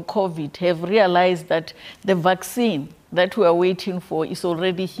suffering from COVID, have realized that the vaccine that we are waiting for is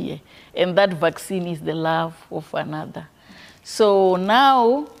already here. And that vaccine is the love of another. So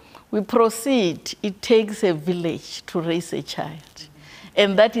now we proceed. It takes a village to raise a child.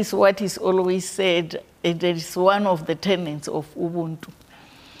 And that is what is always said. It is one of the tenets of Ubuntu.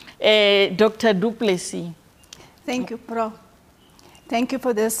 Dr. du Plessis. Thank you, Prof. Thank you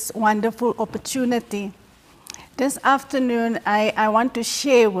for this wonderful opportunity. This afternoon, I want to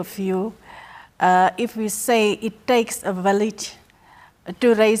share with you, if we say it takes a village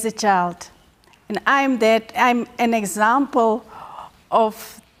to raise a child. And I'm an example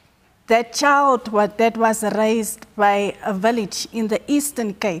of that child that was raised by a village in the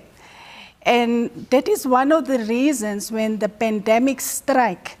Eastern Cape. And that is one of the reasons when the pandemic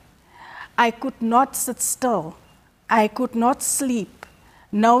struck, I could not sit still. I could not sleep,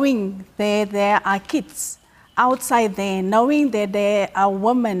 knowing that there are kids outside there, knowing that there are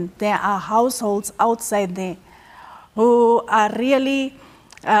women, there are households outside there who are really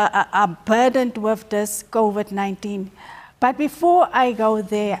are burdened with this COVID-19. But before I go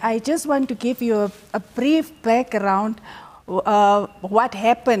there, I just want to give you a brief background what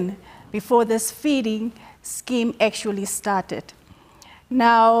happened before this feeding scheme actually started.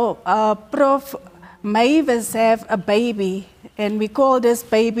 Now, Prof. Mavis have a baby, and we call this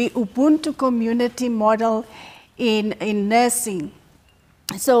baby Ubuntu Community Model in nursing.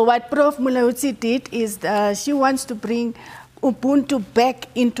 So what Prof. Mulaudzi did is she wants to bring Ubuntu back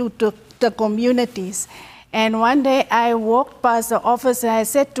into the communities. And one day I walked past the office and I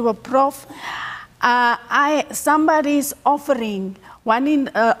said to a Prof, somebody is offering, one in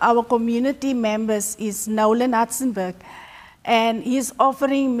our community members is Nolan Hudsenberg, and he's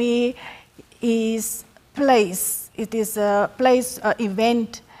offering me his place. It is a place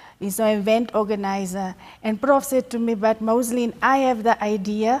event. He's an event organizer. And Prof said to me, but Moslin, I have the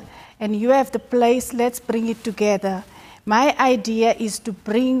idea and you have the place, let's bring it together. My idea is to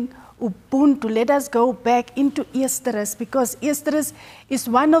bring Ubuntu, let us go back into Eersterus, because Eersterus is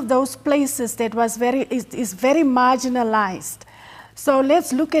one of those places that was is very marginalized. So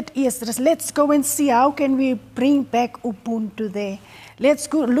let's look at Eersterus. Let's go and see how can we bring back Ubuntu there. Let's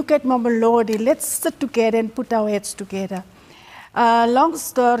go look at Mama Lodi. Let's sit together and put our heads together. Long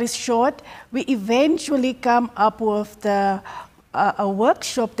story short, we eventually come up with a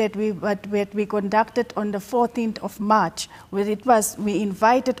workshop that we conducted on the 14th of March, where we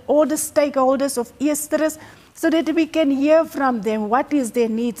invited all the stakeholders of Easterus so that we can hear from them what is their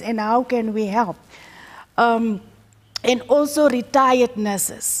needs and how can we help. And also retired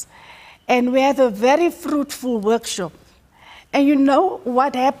nurses. And we had a very fruitful workshop. And you know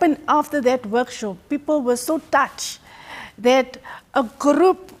what happened after that workshop? People were so touched that a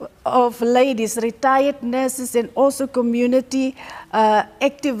group of ladies, retired nurses, and also community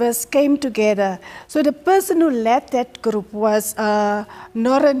activists came together. So the person who led that group was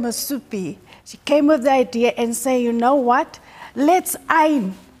Noran Masupi. She came with the idea and said, you know what? Let's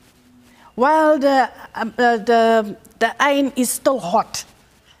iron while the iron is still hot.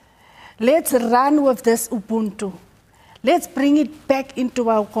 Let's run with this Ubuntu. Let's bring it back into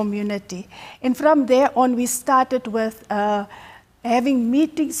our community. And from there on, we started with having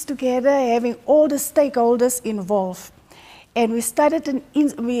meetings together, having all the stakeholders involved. And we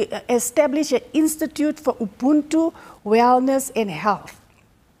established an institute for Ubuntu, wellness and health.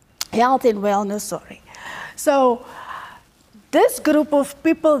 Health and wellness, sorry. So this group of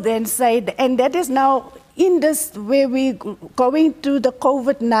people then said, and that is now in this where we going to the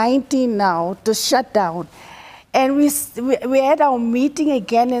COVID-19 now, to shut down. And we had our meeting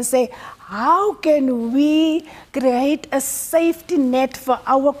again and say, how can we create a safety net for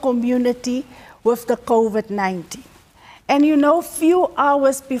our community with the COVID-19? And you know, few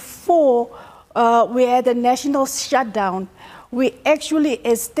hours before we had a national shutdown, we actually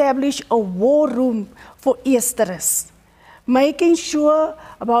established a war room for Easterus, making sure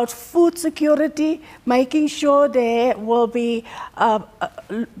about food security, making sure they will be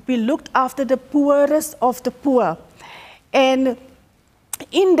looked after the poorest of the poor. And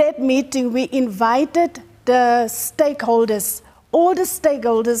in that meeting, we invited the stakeholders, all the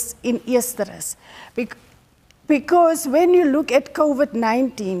stakeholders in Easterus. Because when you look at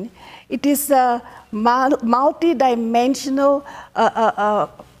COVID-19, it is a multi-dimensional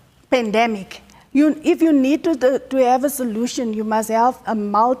pandemic. If you need to have a solution, you must have a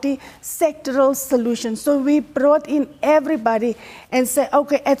multi-sectoral solution. So we brought in everybody and said,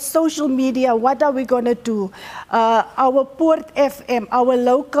 okay, at social media, what are we going to do? Our Port FM, our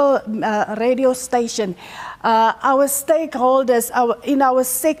local radio station, our stakeholders, in our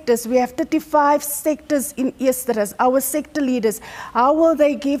sectors, we have 35 sectors in Easterus, our sector leaders, how will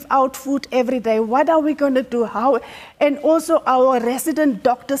they give out food every day? What are we going to do? How? And also our resident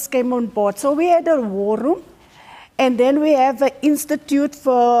doctors came on board. So we had a war room, and then we have an institute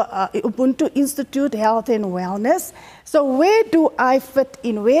for Ubuntu Institute Health and Wellness. So where do I fit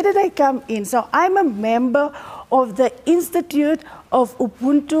in? Where did I come in? So I'm a member of the Institute of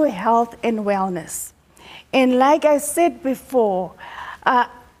Ubuntu Health and Wellness. And like I said before,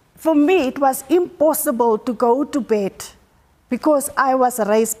 for me it was impossible to go to bed because I was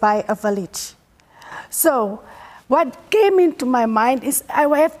raised by a village. So what came into my mind is I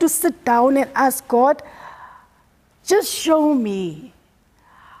have to sit down and ask God, just show me,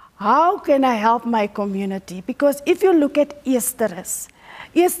 how can I help my community? Because if you look at Easterus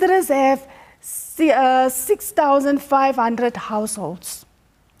have 6,500 households.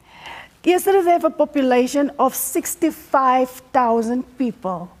 Easterus have a population of 65,000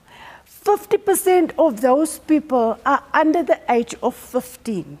 people. 50% of those people are under the age of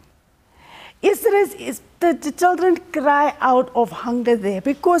 15. Easterus is, the children cry out of hunger there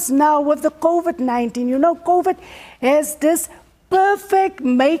because now with the COVID-19, you know, COVID has this perfect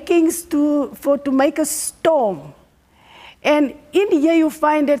makings to make a storm. And in here you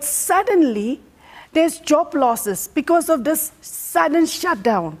find that suddenly there's job losses because of this sudden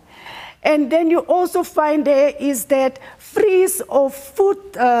shutdown. And then you also find there is that freeze of food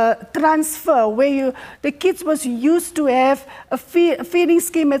transfer where the kids was used to have a feeding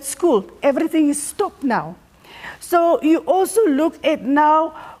scheme at school. Everything is stopped now. So you also look at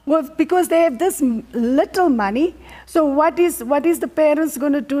now, because they have this little money, so what is the parents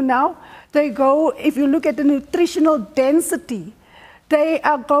going to do now? They go, if you look at the nutritional density, they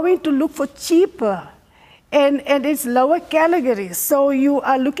are going to look for cheaper. And it's lower calories. So you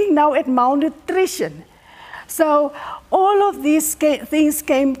are looking now at malnutrition. So all of these things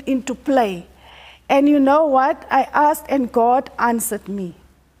came into play. And you know what? I asked and God answered me.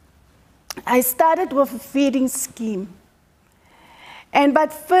 I started with a feeding scheme.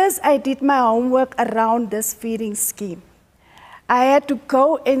 But first I did my homework around this feeding scheme. I had to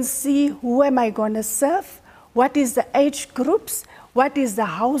go and see who am I going to serve, what is the age groups, what is the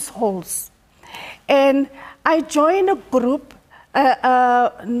households. And I joined a group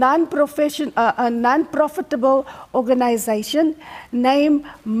a non-profitable organization named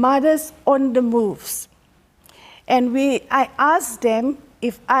Mothers on the Moves. And I asked them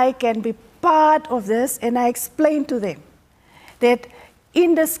if I can be part of this, and I explained to them that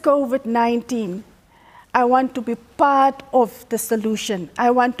in this COVID-19, I want to be part of the solution.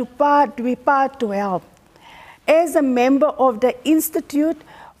 I want to be part to help. As a member of the Institute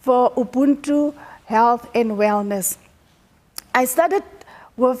for Ubuntu Health and Wellness, I started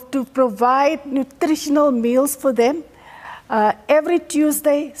to provide nutritional meals for them every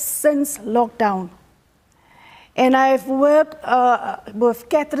Tuesday since lockdown. And I've worked with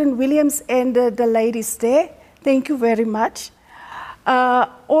Catherine Williams and the ladies there. Thank you very much.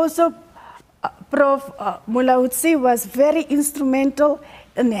 Also, Prof. Mulaudzi was very instrumental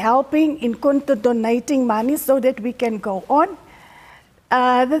in helping, in donating money so that we can go on.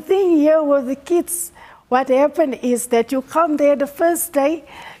 The thing here with the kids, what happened is that you come there the first day,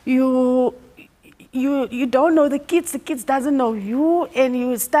 you don't know the kids doesn't know you, and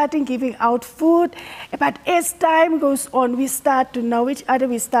you're starting giving out food. But as time goes on, we start to know each other,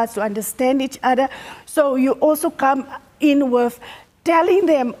 we start to understand each other. So you also come in with telling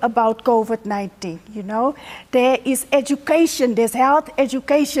them about COVID-19, you know. There is education, there's health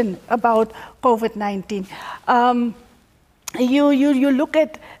education about COVID-19. You look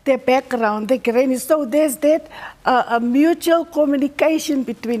at their background, their grannies, so there's that a mutual communication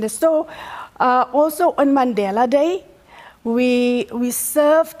between us. So also on Mandela Day, we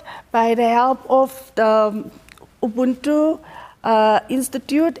served by the help of the Ubuntu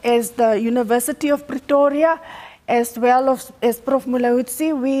Institute as the University of Pretoria, as well as Prof.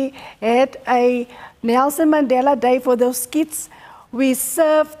 Mulaudzi. We had a Nelson Mandela Day for those kids. We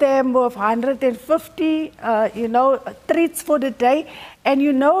served them with 150, treats for the day. And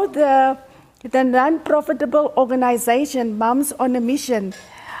you know, the non-profitable organization, Moms on a Mission,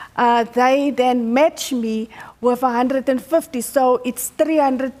 they then match me with 150. So it's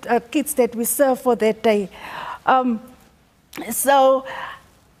 300 kids that we serve for that day. So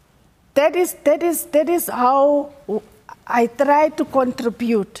that is how I try to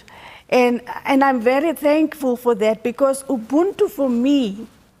contribute. And I'm very thankful for that, because Ubuntu for me,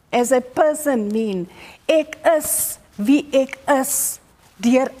 as a person, means ek is wie ek is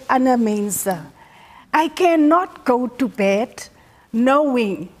deur ander mense. I cannot go to bed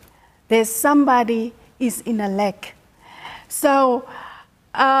knowing there's somebody is in a lack. So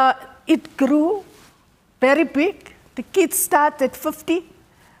it grew very big. The kids start at 50.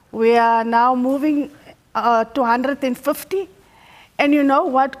 We are now moving to 150. And you know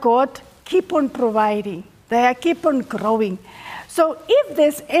what? God keep on providing. They keep on growing. So if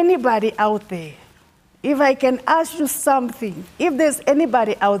there's anybody out there, if I can ask you something, if there's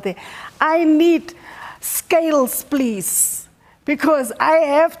anybody out there, I need scales, please, because I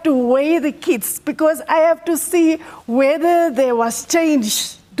have to weigh the kids, because I have to see whether there was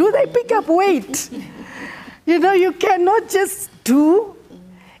change. Do they pick up weight? You know, you cannot just do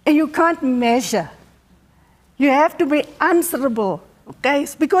and you can't measure. You have to be answerable, okay?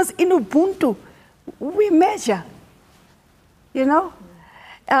 Because in Ubuntu, we measure, you know?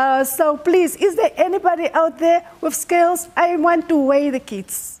 So please, is there anybody out there with scales? I want to weigh the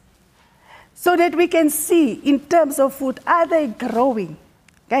kids so that we can see in terms of food, are they growing,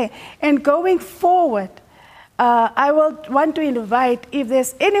 okay? And going forward, I will want to invite, if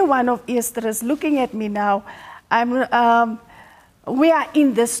there's any one of Easterers looking at me now, we are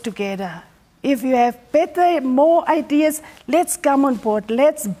in this together. If you have better, more ideas, let's come on board.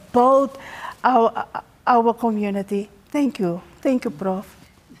 Let's build our community. Thank you. Thank you, Prof.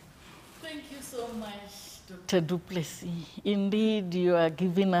 Thank you so much, Dr. Du Plessis. Indeed, you are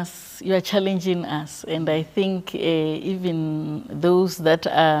giving us, you are challenging us. And I think even those that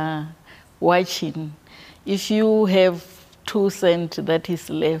are watching, if you have 2 cents that is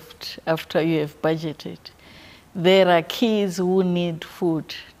left after you have budgeted, there are kids who need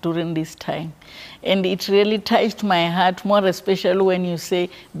food during this time. And it really touched my heart, more especially when you say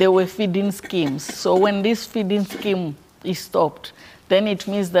there were feeding schemes. So when this feeding scheme is stopped, then it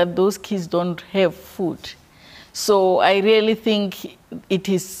means that those kids don't have food. So I really think it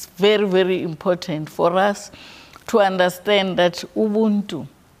is very, very important for us to understand that Ubuntu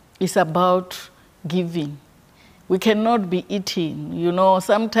is about giving. We cannot be eating, you know.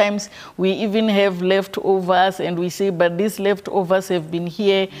 Sometimes we even have leftovers and we say, but these leftovers have been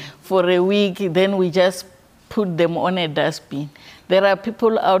here for a week, then we just put them on a dustbin. There are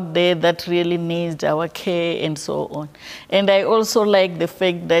people out there that really need our care and so on. And I also like the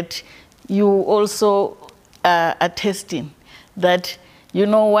fact that you also are attesting that You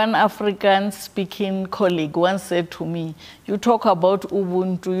know, one African-speaking colleague once said to me, you talk about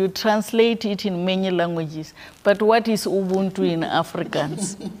Ubuntu, you translate it in many languages, but what is Ubuntu in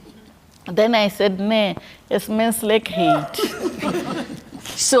Afrikaans? Then I said, nee, it means like hate.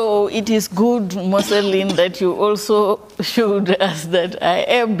 So it is good, Moselin, that you also showed us that I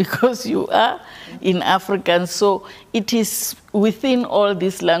am, because you are in Afrikaans. So it is within all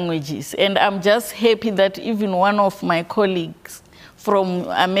these languages. And I'm just happy that even one of my colleagues from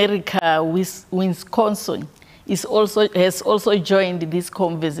America, Wisconsin, has also joined this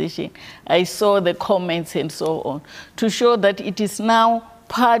conversation. I saw the comments and so on, to show that it is now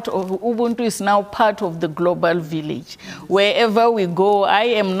part of, Ubuntu is now part of the global village. Wherever we go, I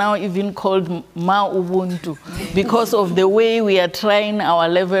am now even called Ma Ubuntu because of the way we are trying our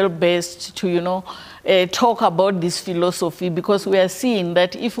level best to, you know, talk about this philosophy, because we are seeing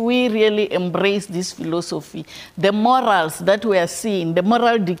that if we really embrace this philosophy, the morals that we are seeing, the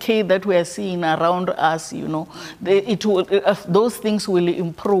moral decay that we are seeing around us, you know, those things will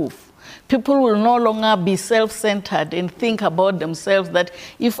improve. People will no longer be self-centered and think about themselves that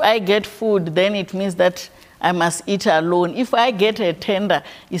if I get food, then it means that I must eat alone. If I get a tender,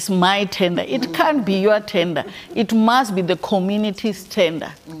 it's my tender. It can't be your tender. It must be the community's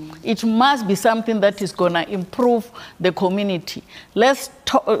tender. It must be something that is going to improve the community. Let's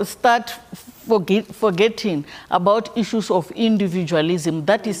start forgetting about issues of individualism.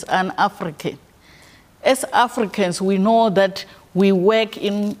 That is un-African. As Africans, we know that we work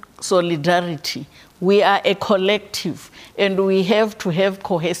in solidarity. We are a collective, and we have to have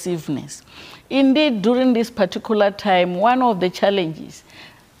cohesiveness. Indeed, during this particular time, one of the challenges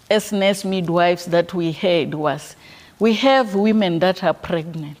as nurse midwives that we had was, we have women that are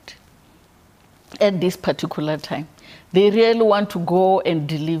pregnant at this particular time. They really want to go and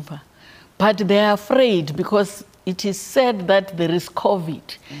deliver, but they are afraid because it is said that there is COVID.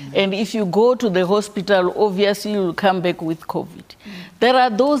 And if you go to the hospital, obviously you will come back with COVID. There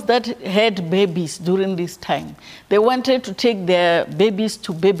are those that had babies during this time. They wanted to take their babies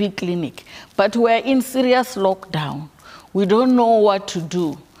to baby clinic, but we're in serious lockdown. We don't know what to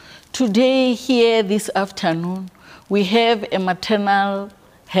do. Today, here this afternoon, we have a maternal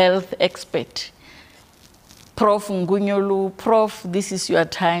health expert. Prof. Ngunyolu, Prof, this is your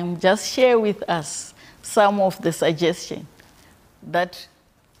time. Just share with us some of the suggestions that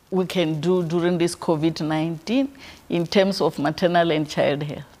we can do during this COVID-19 in terms of maternal and child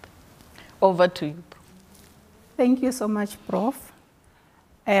health. Over to you. Thank you so much, Prof.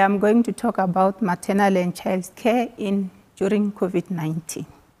 I am going to talk about maternal and child care during COVID-19.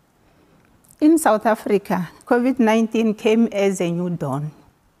 In South Africa, COVID-19 came as a new dawn.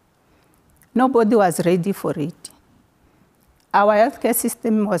 Nobody was ready for it. Our healthcare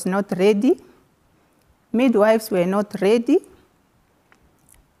system was not ready. Midwives were not ready.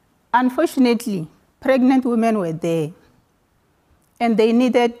 Unfortunately, pregnant women were there, and they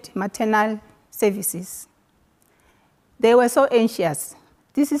needed maternal services. They were so anxious.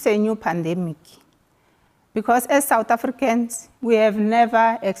 This is a new pandemic, because as South Africans, we have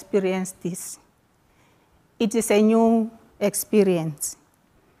never experienced this. It is a new experience.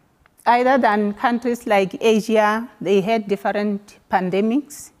 Other than countries like Asia, they had different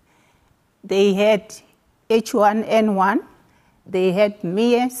pandemics. They had H1N1, they had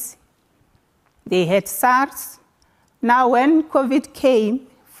MERS, they had SARS. Now when COVID came,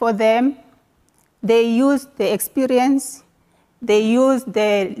 for them, they used the experience, they used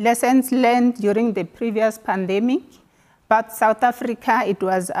the lessons learned during the previous pandemic, but South Africa, it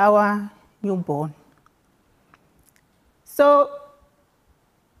was our newborn. So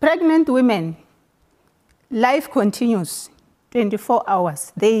pregnant women, life continues 24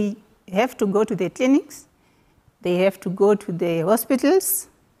 hours. They have to go to the clinics. They have to go to the hospitals.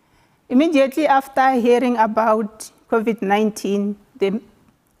 Immediately after hearing about COVID-19, the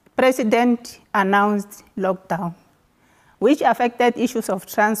president announced lockdown, which affected issues of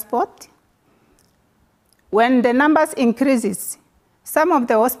transport. When the numbers increases, some of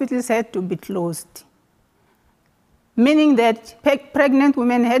the hospitals had to be closed, meaning that pregnant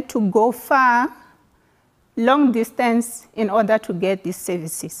women had to go far, long distance in order to get these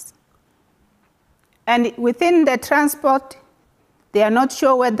services. And within the transport, they are not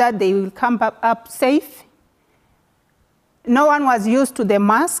sure whether they will come up safe. No one was used to the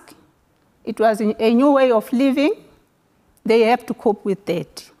mask. It was a new way of living. They have to cope with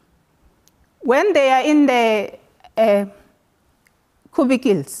that. When they are in the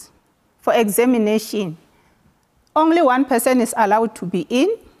cubicles for examination, only one person is allowed to be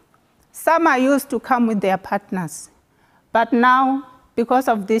in. Some are used to come with their partners. But now, because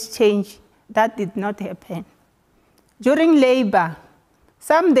of this change, that did not happen. During labor,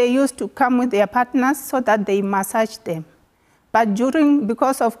 Some they used to come with their partners so that they massage them. But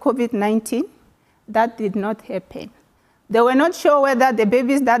because of COVID-19, that did not happen. They were not sure whether the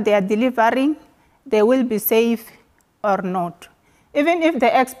babies that they are delivering, they will be safe or not. Even if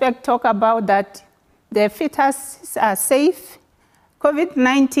the experts talk about that the fetuses are safe,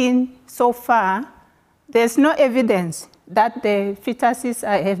 COVID-19 so far, there's no evidence that the fetuses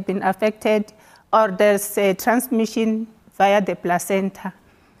have been affected or there's a transmission via the placenta.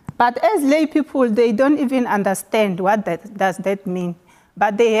 But as lay people, they don't even understand what does that mean,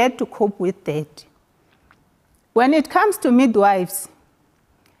 but they had to cope with that. When it comes to midwives,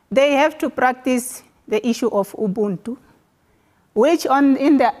 they have to practice the issue of Ubuntu, which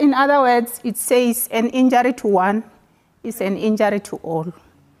in other words, it says an injury to one is an injury to all.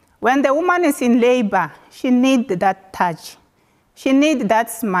 When the woman is in labor, she needs that touch. She needs that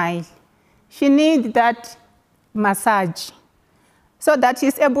smile. She needs that massage so that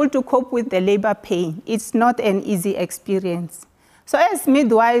she's able to cope with the labor pain. It's not an easy experience. So as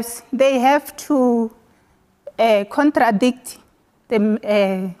midwives, they have to contradict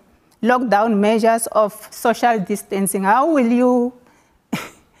the lockdown measures of social distancing. How will you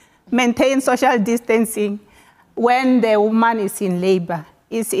maintain social distancing when the woman is in labor,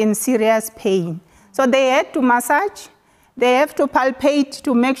 is in serious pain? So they had to massage, they have to palpate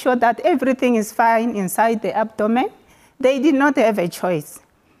to make sure that everything is fine inside the abdomen. They did not have a choice.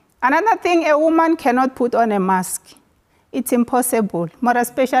 Another thing, a woman cannot put on a mask. It's impossible, more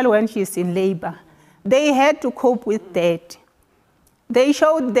especially when she's in labor. They had to cope with that. They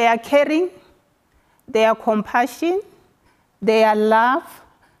showed their caring, their compassion, their love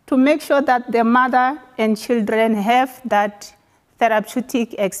to make sure that the mother and children have that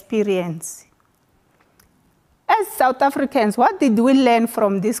therapeutic experience. As South Africans, what did we learn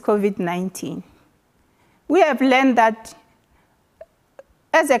from this COVID-19? We have learned that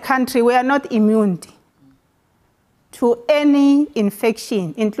as a country, we are not immune to any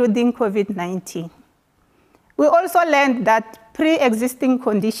infection, including COVID-19. We also learned that pre-existing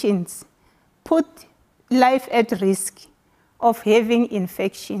conditions put life at risk of having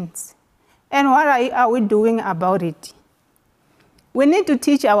infections. And what are we doing about it? We need to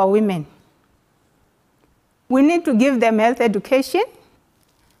teach our women. We need to give them health education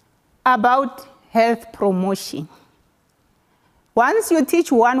about health promotion. Once you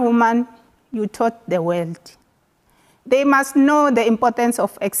teach one woman, you taught the world. They must know the importance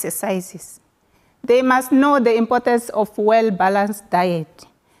of exercises. They must know the importance of well-balanced diet.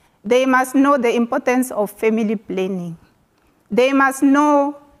 They must know the importance of family planning. They must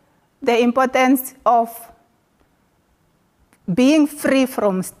know the importance of being free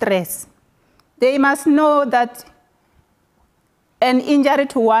from stress. They must know that an injury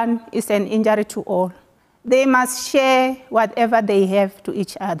to one is an injury to all. They must share whatever they have to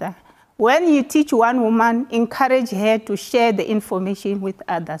each other. When you teach one woman, encourage her to share the information with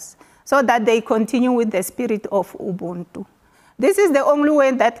others so that they continue with the spirit of Ubuntu. This is the only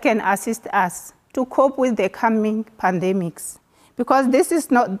way that can assist us to cope with the coming pandemics, because this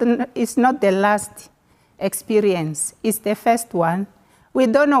is not the last experience. It's the first one. We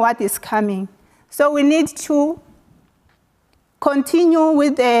don't know what is coming. So we need to continue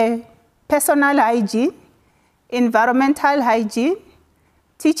with the personal hygiene, environmental hygiene,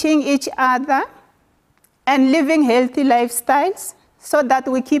 teaching each other, and living healthy lifestyles so that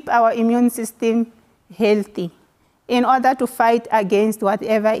we keep our immune system healthy in order to fight against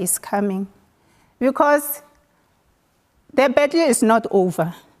whatever is coming. Because the battle is not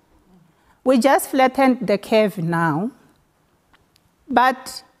over. We just flattened the curve now.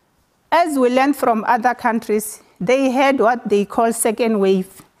 But as we learned from other countries, they had what they call second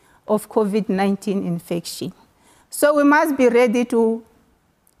wave of COVID-19 infection. So we must be ready to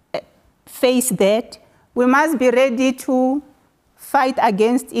face that. We must be ready to fight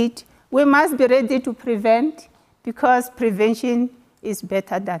against it. We must be ready to prevent, because prevention is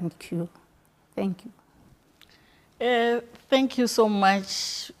better than cure. Thank you. Thank you so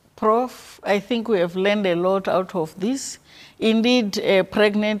much, Prof. I think we have learned a lot out of this. Indeed,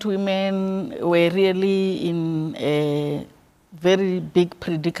 pregnant women were really in a very big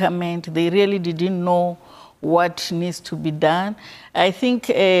predicament. They really didn't know what needs to be done. I think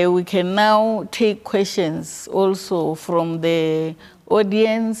we can now take questions also from the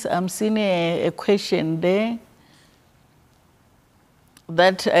audience. I'm seeing a question there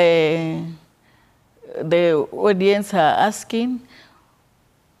that the audience are asking.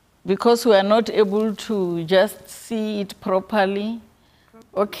 Because we are not able to just see it properly.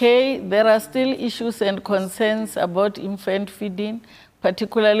 Okay, there are still issues and concerns about infant feeding,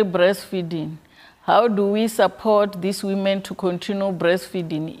 particularly breastfeeding. How do we support these women to continue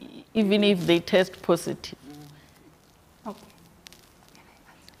breastfeeding even if they test positive? Okay.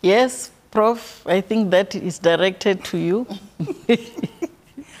 Yes, Prof, I think that is directed to you.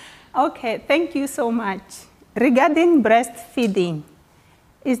 Okay, thank you so much. Regarding breastfeeding,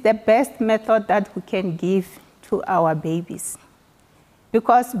 is the best method that we can give to our babies,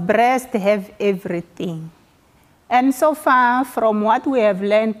 because breasts have everything. And so far, from what we have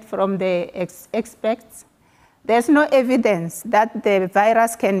learned from the experts, there's no evidence that the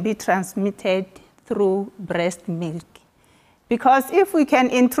virus can be transmitted through breast milk. Because if we can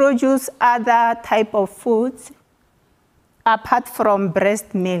introduce other type of foods apart from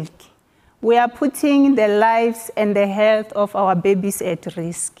breast milk, we are putting the lives and the health of our babies at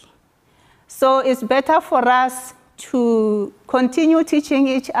risk. So it's better for us to continue teaching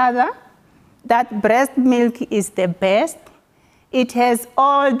each other that breast milk is the best. It has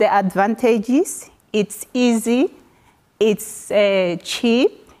all the advantages. It's easy, it's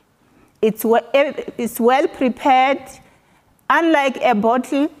cheap, it's well prepared, unlike a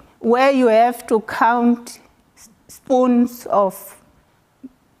bottle where you have to count spoons of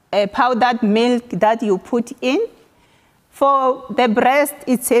powdered milk that you put in. For the breast,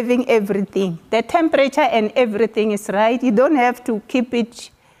 it's having everything. The temperature and everything is right. You don't have to keep it,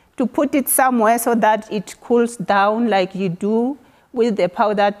 to put it somewhere so that it cools down like you do with the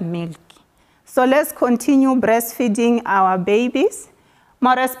powdered milk. So let's continue breastfeeding our babies,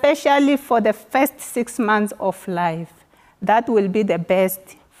 more especially for the first 6 months of life. That will be the best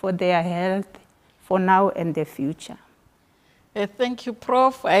for their health for now and the future. Thank you,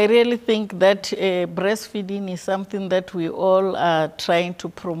 Prof. I really think that breastfeeding is something that we all are trying to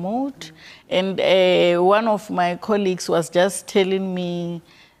promote. And one of my colleagues was just telling me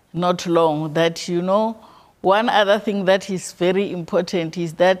not long that, you know, one other thing that is very important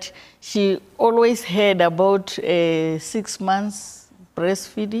is that she always heard about 6 months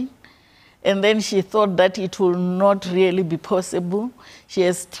breastfeeding. And then she thought that it will not really be possible. She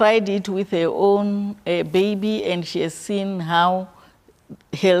has tried it with her own baby, and she has seen how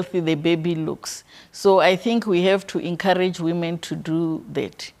healthy the baby looks. So I think we have to encourage women to do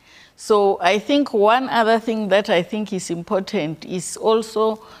that. So I think one other thing that I think is important is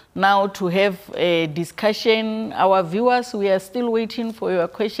also now to have a discussion. Our viewers, we are still waiting for your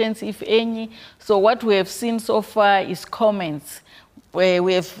questions, if any. So what we have seen so far is comments. Where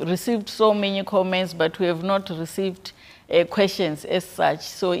we have received so many comments, but we have not received questions as such.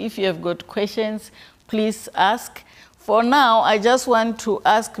 So if you have got questions, please ask. For now, I just want to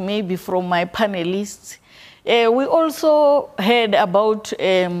ask maybe from my panelists. We also heard about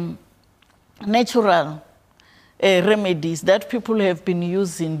natural remedies that people have been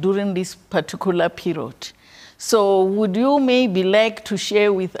using during this particular period. So would you maybe like to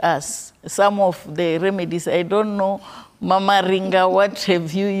share with us some of the remedies? I don't know, Mama Ringa, what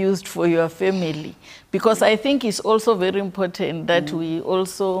have you used for your family? Because I think it's also very important that we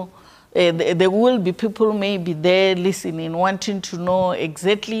also, there will be people maybe there listening, wanting to know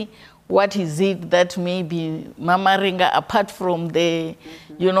exactly what is it that maybe Mama Ringa, apart from the,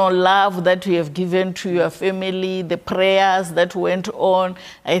 you know, love that you have given to your family, the prayers that went on.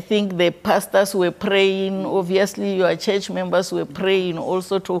 I think the pastors were praying, obviously your church members were praying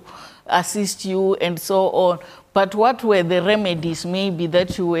also to assist you and so on. But what were the remedies maybe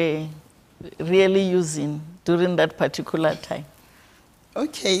that you were really using during that particular time?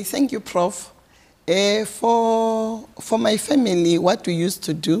 Okay, thank you, Prof. For my family, what we used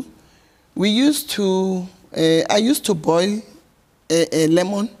to do, we used to, I used to boil a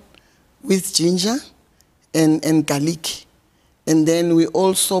lemon with ginger and garlic. And then we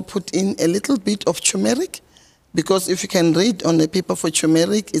also put in a little bit of turmeric, because if you can read on the paper for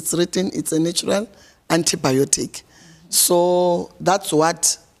turmeric, it's written it's a natural antibiotic. So that's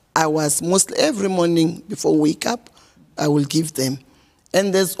what I was mostly every morning before wake up, I will give them.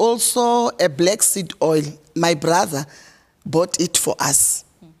 And there's also a black seed oil. My brother bought it for us.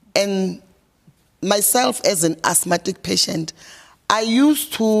 And myself as an asthmatic patient, I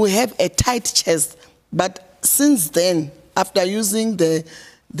used to have a tight chest, but since then, after using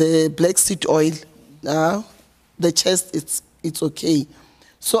the black seed oil, the chest, it's okay.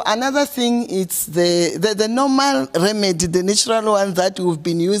 So another thing is the normal remedy, the natural one that we've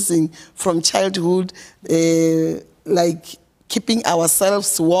been using from childhood, like keeping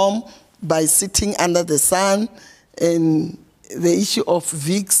ourselves warm by sitting under the sun, and the issue of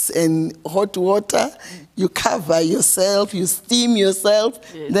Vicks and hot water. You cover yourself, you steam yourself,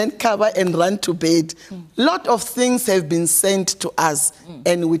 then cover and run to bed. A lot of things have been sent to us,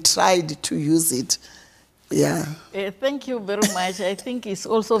 and we tried to use it. Yeah. Thank you very much. I think it's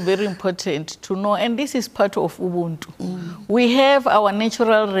also very important to know, and this is part of Ubuntu. We have our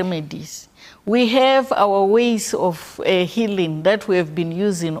natural remedies. We have our ways of healing that we have been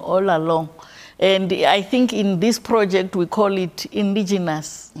using all along. And I think in this project, we call it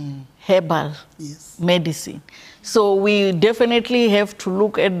indigenous herbal medicine. So we definitely have to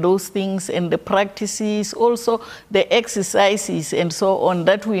look at those things and the practices, also the exercises and so on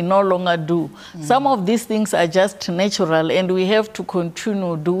that we no longer do. Some of these things are just natural and we have to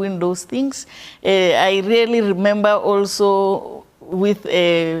continue doing those things. I really remember also with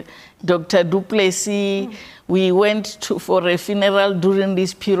Dr. Duplessis, we went for a funeral during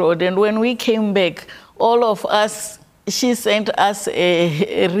this period, and when we came back, all of us, she sent us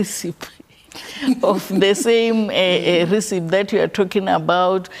a receipt of the same receipt that we are talking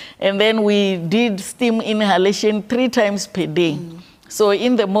about, and then we did steam inhalation 3 times per day. So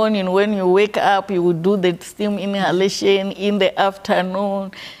in the morning when you wake up, you would do the steam inhalation, in the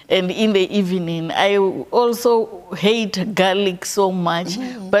afternoon and in the evening. I also hate garlic so much,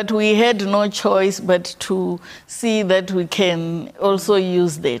 but we had no choice but to see that we can also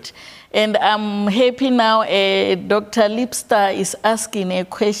use that. And I'm happy now Dr. Lipster is asking a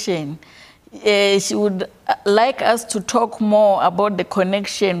question. She would like us to talk more about the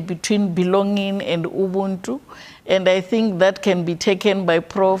connection between belonging and Ubuntu. And I think that can be taken by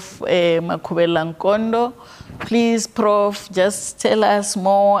Prof. Makubela Nkondo. Please, Prof, just tell us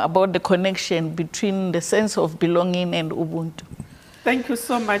more about the connection between the sense of belonging and Ubuntu. Thank you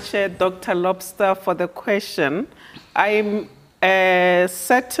so much, Dr. Lobster, for the question. I'm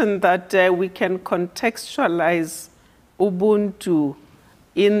certain that we can contextualize Ubuntu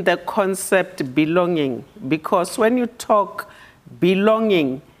in the concept belonging, because when you talk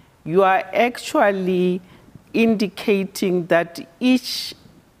belonging, you are actually indicating that each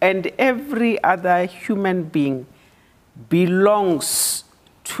and every other human being belongs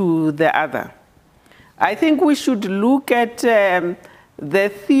to the other. I think we should look at the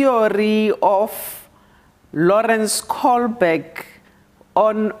theory of Lawrence Kohlberg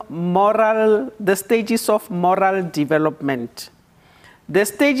on the stages of moral development. The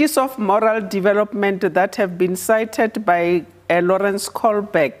stages of moral development that have been cited by Lawrence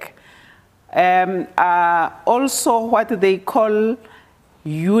Kohlberg are also what they call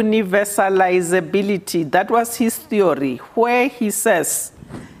universalizability. That was his theory, where he says,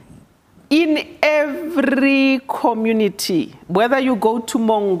 in every community, whether you go to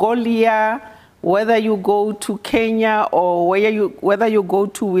Mongolia, whether you go to Kenya, or whether you go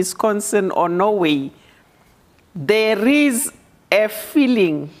to Wisconsin or Norway, there is a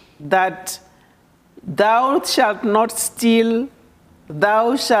feeling that thou shalt not steal,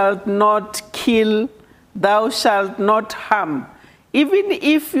 thou shalt not kill, thou shalt not harm. Even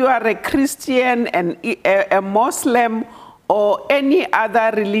if you are a Christian and a Muslim or any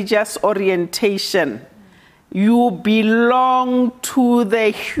other religious orientation, you belong to the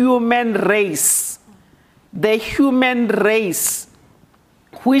human race. The human race,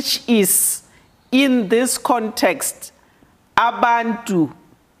 which is, in this context, Ubuntu,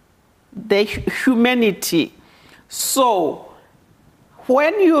 the humanity. So,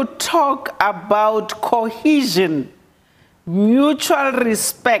 when you talk about cohesion, mutual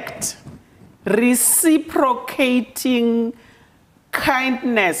respect, reciprocating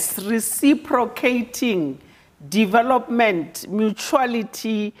kindness, reciprocating development,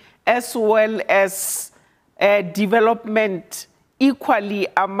 mutuality, as well as development equally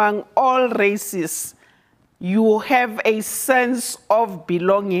among all races, you have a sense of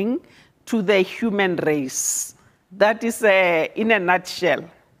belonging to the human race. That is in a nutshell.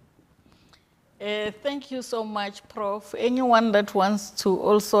 Thank you so much, Prof. Anyone that wants to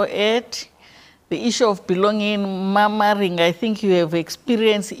also add the issue of belonging, Mama Ring, I think you have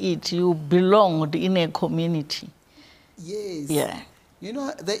experienced it. You belonged in a community. Yes. Yeah. You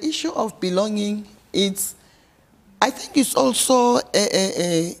know, the issue of belonging, I think it's also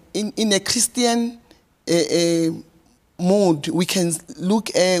in a Christian mood. We can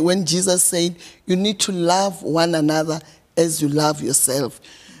look at when Jesus said, you need to love one another as you love yourself.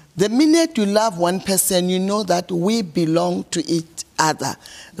 The minute you love one person, you know that we belong to each other.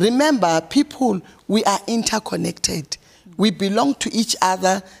 Remember, people, we are interconnected. We belong to each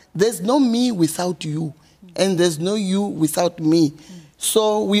other. There's no me without you, and there's no you without me.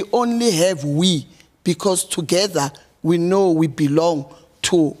 So we only have we, because together we know we belong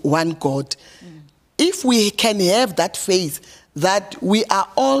to one God. If we can have that faith that we are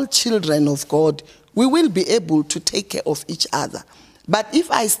all children of God, we will be able to take care of each other. But if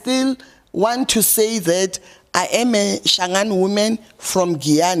I still want to say that I am a Shangaan woman from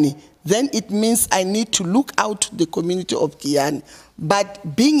Guyana, then it means I need to look out to the community of Giyani.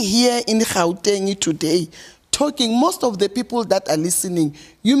 But being here in Gauteng today, talking, most of the people that are listening,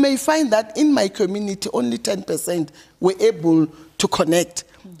 you may find that in my community, only 10% were able to connect.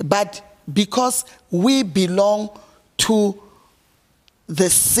 But because we belong to the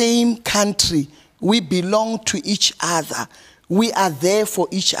same country, we belong to each other, we are there for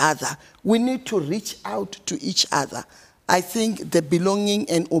each other, we need to reach out to each other. I think the belonging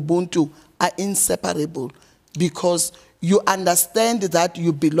and Ubuntu are inseparable because you understand that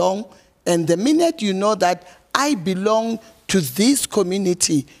you belong, and the minute you know that I belong to this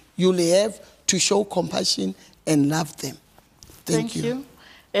community, you'll have to show compassion and love them. Thank you.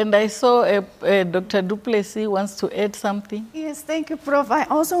 And I saw Dr. Du Plessis wants to add something. Yes, thank you, Prof. I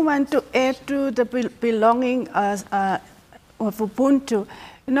also want to add to the belonging of Ubuntu.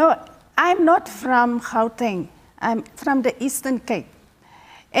 You know, I'm not from Gauteng. I'm from the Eastern Cape.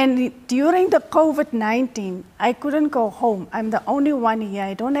 And during the COVID-19, I couldn't go home. I'm the only one here.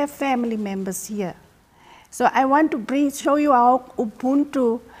 I don't have family members here. So I want to show you how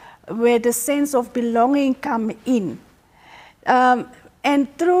Ubuntu, where the sense of belonging come in.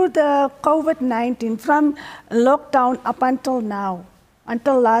 And through the COVID-19, from lockdown up until now,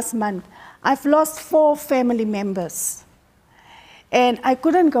 until last month, I've lost 4 family members. And I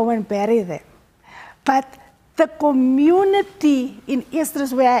couldn't go and bury them. But the community in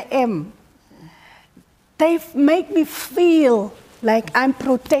Easters where I am, they make me feel like I'm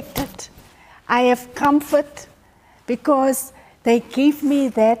protected. I have comfort because they give me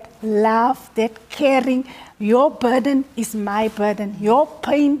that love, that caring. Your burden is my burden. Your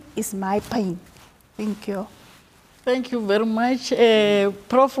pain is my pain. Thank you. Thank you very much.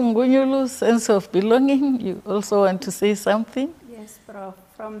 Prof. Ngunyulu, sense of belonging, you also want to say something? Yes, Prof.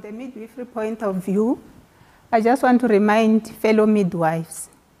 From the midwifery point of view, I just want to remind fellow midwives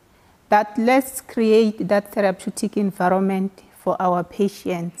that let's create that therapeutic environment for our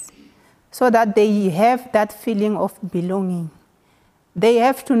patients so that they have that feeling of belonging. They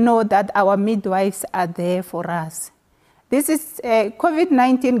have to know that our midwives are there for us. This is,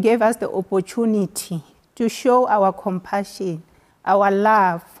 COVID-19 gave us the opportunity to show our compassion, our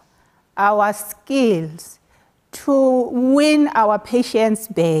love, our skills, to win our patients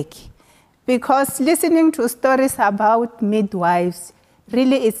back. Because listening to stories about midwives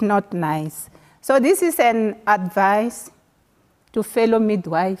really is not nice. So this is an advice to fellow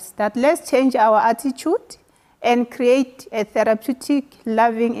midwives that let's change our attitude and create a therapeutic,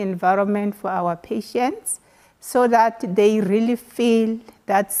 loving environment for our patients so that they really feel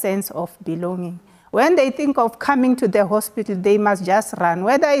that sense of belonging. When they think of coming to the hospital, they must just run,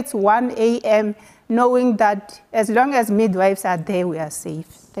 whether it's 1 a.m., knowing that as long as midwives are there, we are safe.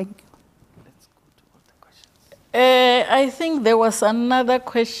 Thank you. Let's go to other questions. I think there was another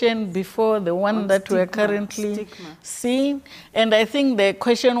question before the one that we're currently seeing. And I think the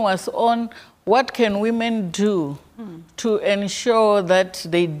question was on what can women do to ensure that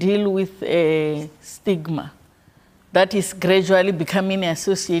they deal with a stigma that is gradually becoming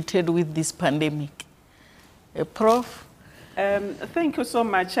associated with this pandemic? Prof? Thank you so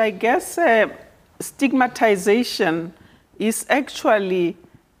much. I guess stigmatization is actually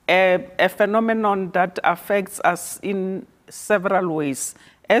a phenomenon that affects us in several ways.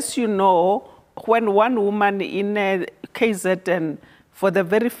 As you know, when one woman in KZN for the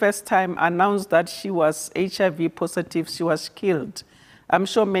very first time announced that she was HIV positive, she was killed. I'm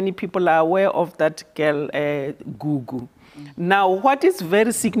sure many people are aware of that girl, Gugu. Now, what is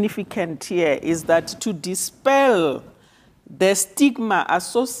very significant here is that to dispel the stigma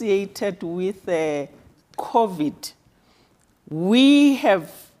associated with COVID, we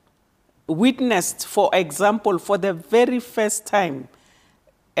have witnessed, for example, for the very first time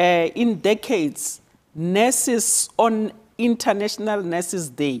in decades, nurses on International Nurses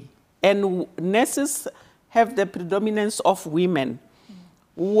Day, and nurses have the predominance of women,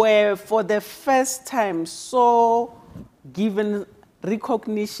 were for the first time so given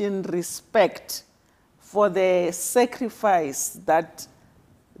recognition, respect for the sacrifice that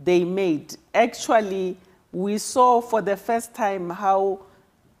they made. Actually, we saw for the first time how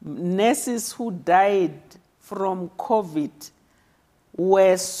nurses who died from COVID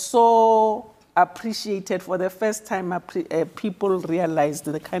were so appreciated. For the first time, people realized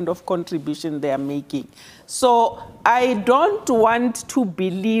the kind of contribution they are making. So I don't want to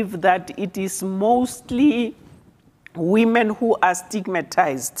believe that it is mostly women who are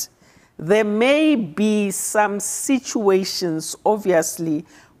stigmatized. There may be some situations, obviously,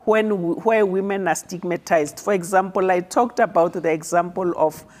 where women are stigmatized. For example, I talked about the example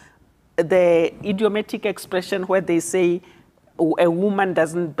of the idiomatic expression where they say, a woman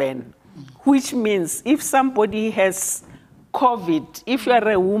doesn't burn, which means if somebody has COVID, if you are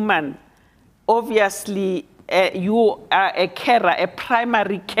a woman, obviously you are a carer, a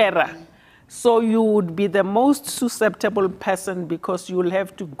primary carer. So you would be the most susceptible person because you will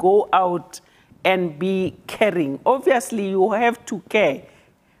have to go out and be caring. Obviously, you have to care,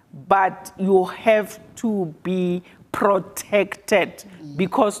 but you have to be protected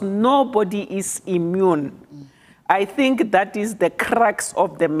because nobody is immune. I think that is the crux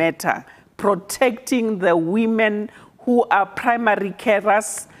of the matter, protecting the women who are primary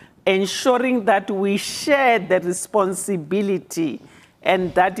carers, ensuring that we share the responsibility,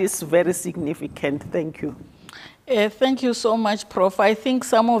 and that is very significant. Thank you. Thank you so much, Prof. I think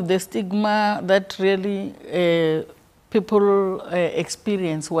some of the stigma that really people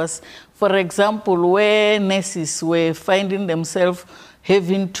experience was, for example, where nurses were finding themselves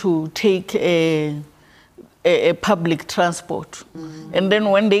having to take a public transport. And then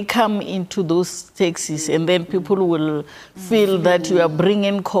when they come into those taxis, and then people will feel that you are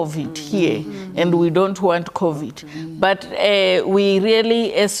bringing COVID here, and we don't want COVID. But we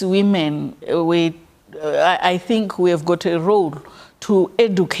really, as women, I think we have got a role to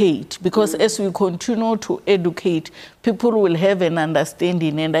educate, because as we continue to educate, people will have an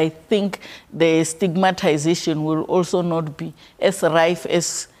understanding, and I think the stigmatization will also not be as rife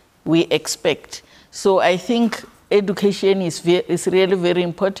as we expect. So I think education is really very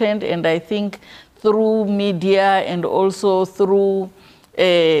important, and I think through media and also through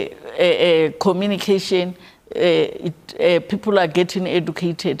communication, people are getting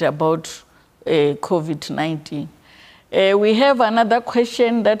educated about COVID-19. We have another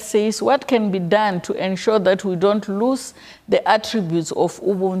question that says, what can be done to ensure that we don't lose the attributes of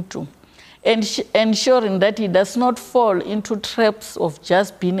Ubuntu, and ensuring that it does not fall into traps of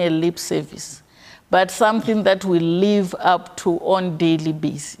just being a lip service, but something that we live up to on daily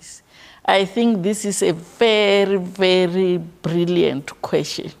basis? I think this is a very, very brilliant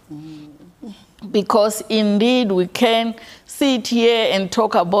question. Because indeed we can sit here and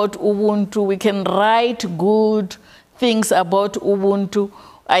talk about Ubuntu, we can write good things about Ubuntu.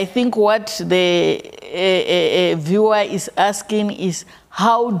 I think what the viewer is asking is,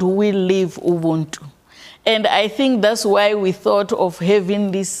 how do we live Ubuntu? And I think that's why we thought of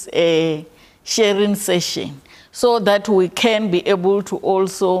having this sharing session, so that we can be able to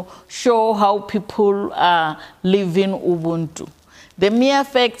also show how people are living Ubuntu. The mere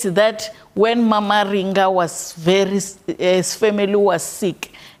fact that when Mama Ringa was his family was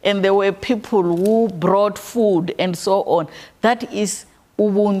sick, and there were people who brought food and so on, that is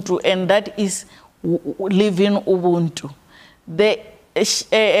Ubuntu, and that is living Ubuntu.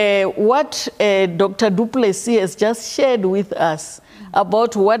 What Dr. du Plessis has just shared with us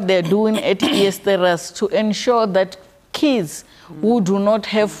about what they're doing at Esteras to ensure that kids who do not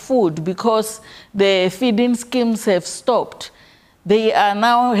have food, because the feeding schemes have stopped, they are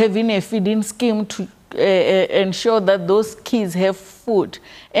now having a feeding scheme to ensure that those kids have food.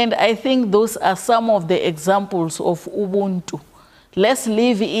 And I think those are some of the examples of Ubuntu. Let's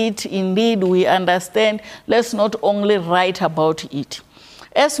live it. Indeed, we understand. Let's not only write about it.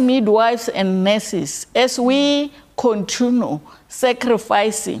 As midwives and nurses, as we continue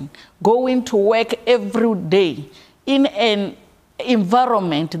sacrificing, going to work every day in an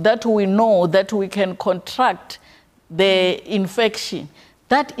environment that we know that we can contract the infection,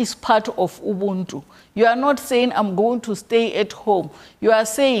 that is part of Ubuntu. You are not saying, I'm going to stay at home. You are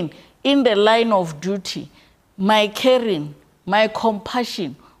saying, in the line of duty, my caring, my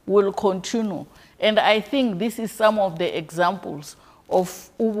compassion will continue. And I think this is some of the examples of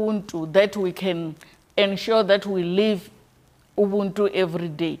Ubuntu that we can ensure that we live Ubuntu every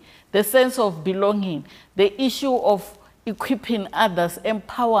day. The sense of belonging, the issue of equipping others,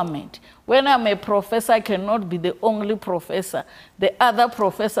 empowerment. When I'm a professor, I cannot be the only professor. The other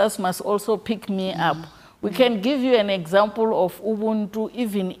professors must also pick me up. We can give you an example of Ubuntu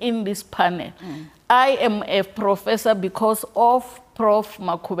even in this panel. I am a professor because of Prof.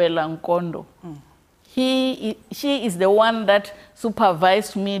 Makubela Nkondo. She is the one that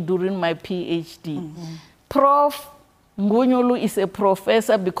supervised me during my PhD. Prof. Ngunyulu is a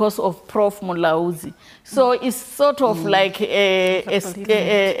professor because of Prof. Mulauzi. So it's sort of like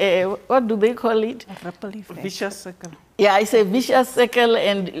what do they call it? A vicious circle. Yeah, it's a vicious circle,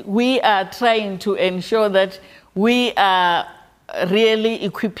 and we are trying to ensure that we are really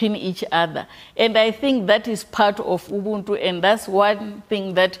equipping each other. And I think that is part of Ubuntu, and that's one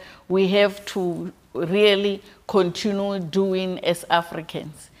thing that we have to really continue doing as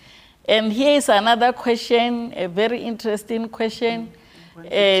Africans. And here is another question, a very interesting question.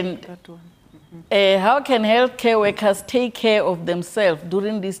 And How can healthcare workers take care of themselves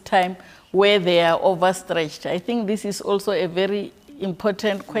during this time where they are overstretched? I think this is also a very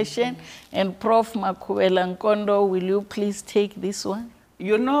important question. And Prof. Makuela Nkondo, will you please take this one?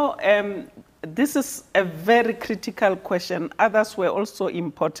 You know, this is a very critical question. Others were also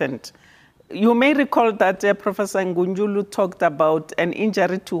important. You may recall that Professor Ngunjulu talked about an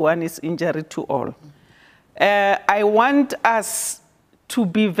injury to one is injury to all. I want us to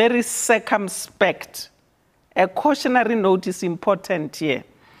be very circumspect. A cautionary note is important here,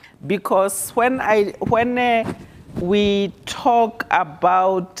 because when we talk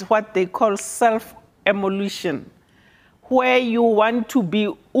about what they call self-emulation, where you want to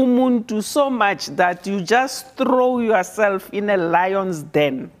be Ubuntu so much that you just throw yourself in a lion's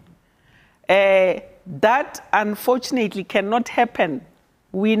den, that unfortunately cannot happen.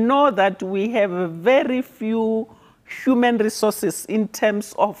 We know that we have very few human resources in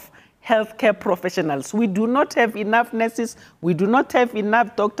terms of healthcare professionals. We do not have enough nurses, we do not have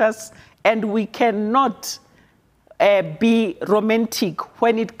enough doctors, and we cannot be romantic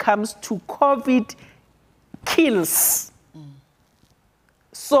when it comes to COVID kills.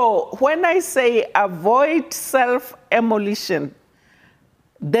 So when I say avoid self-emulation,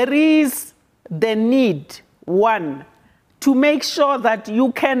 there is the need, one, to make sure that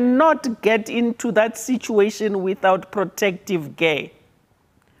you cannot get into that situation without protective gear.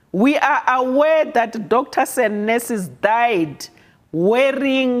 We are aware that doctors and nurses died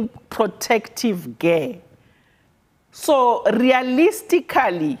wearing protective gear. So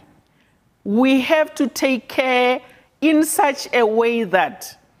realistically, we have to take care in such a way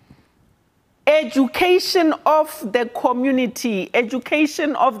that education of the community,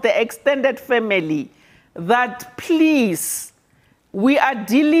 education of the extended family, that please, we are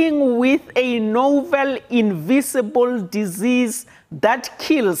dealing with a novel, invisible disease that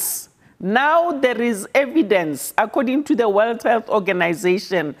kills. Now there is evidence, according to the World Health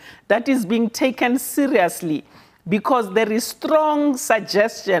Organization, that is being taken seriously, because there is strong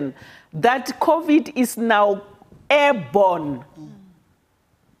suggestion that COVID is now airborne.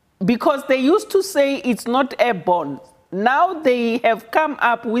 Because they used to say it's not airborne. Now they have come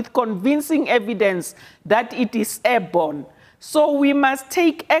up with convincing evidence that it is airborne. So we must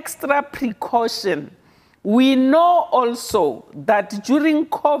take extra precaution. We know also that during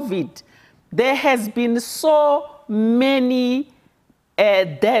COVID, there has been so many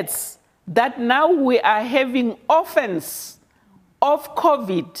deaths that now we are having orphans of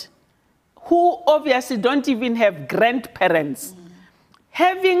COVID who obviously don't even have grandparents.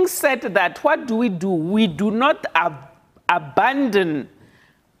 Having said that, what do? We do not abandon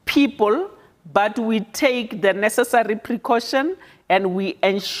people, but we take the necessary precaution, and we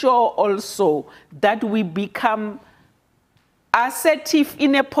ensure also that we become assertive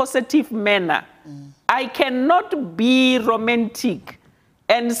in a positive manner. I cannot be romantic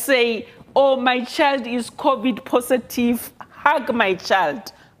and say, oh, my child is COVID positive, hug my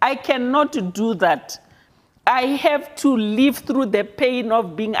child. I cannot do that. I have to live through the pain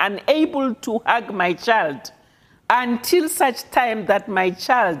of being unable to hug my child until such time that my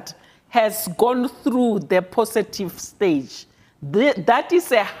child has gone through the positive stage. That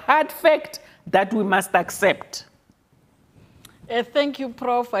is a hard fact that we must accept. Thank you,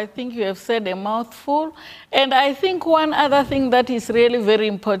 Prof. I think you have said a mouthful. And I think one other thing that is really very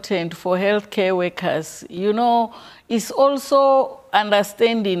important for healthcare workers, you know, is also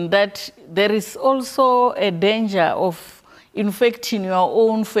understanding that there is also a danger of infecting your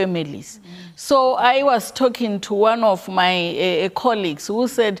own families. So I was talking to one of my colleagues who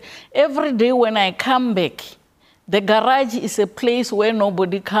said, every day when I come back, the garage is a place where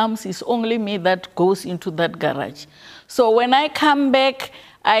nobody comes. It's only me that goes into that garage. So when I come back,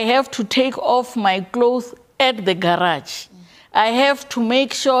 I have to take off my clothes at the garage. I have to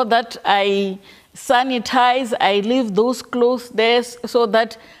make sure that I sanitize, I leave those clothes there so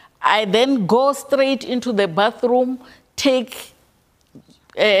that I then go straight into the bathroom, take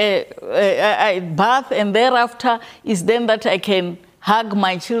a bath, and thereafter is then that I can hug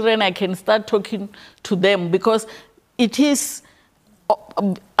my children, I can start talking to them, because it is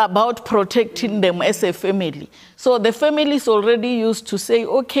about protecting them as a family. So the family is already used to say,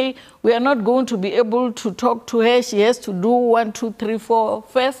 okay, we are not going to be able to talk to her. She has to do 1, 2, 3, 4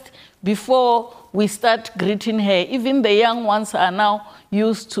 first before we start greeting her. Even the young ones are now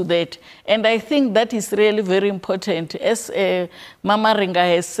used to that. And I think that is really very important. As Mama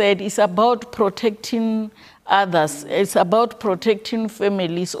Ringa has said, it's about protecting others. It's about protecting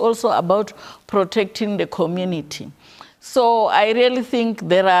families, also about protecting the community. So I really think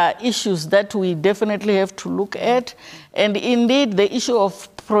there are issues that we definitely have to look at. And indeed, the issue of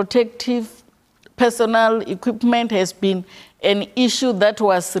protective personal equipment has been an issue that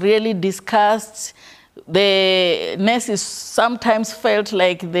was really discussed. The nurses sometimes felt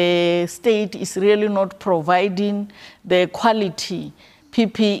like the state is really not providing the quality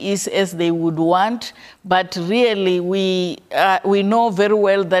PPEs as they would want, but really we know very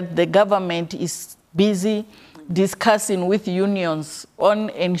well that the government is busy discussing with unions on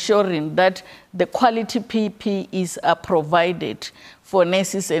ensuring that the quality PPEs are provided for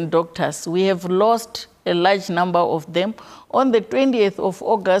nurses and doctors. We have lost a large number of them. On the 20th of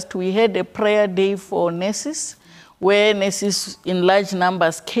August, we had a prayer day for nurses, where nurses in large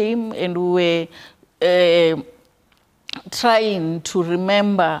numbers came, and we were trying to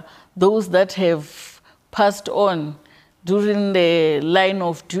remember those that have passed on during the line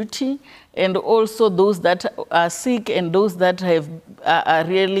of duty, and also those that are sick and those that are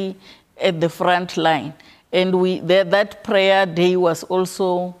really at the front line. And that prayer day was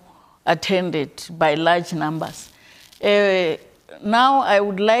also attended by large numbers. Now I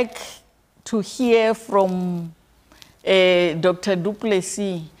would like to hear from Dr. du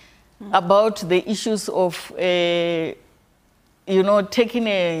Plessis about the issues of, it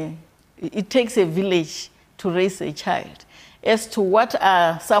takes a village to raise a child, as to what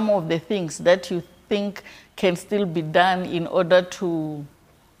are some of the things that you think can still be done in order to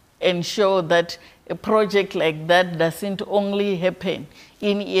ensure that a project like that doesn't only happen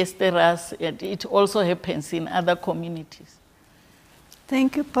in Esteras, it also happens in other communities.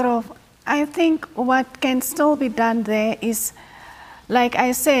 Thank you, Prof. I think what can still be done there is, like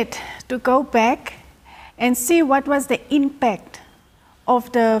I said, to go back and see what was the impact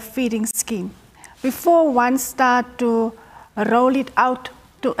of the feeding scheme before one start to roll it out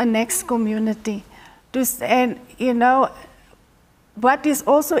to a next community. And what is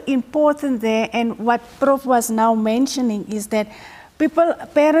also important there, and what Prof was now mentioning, is that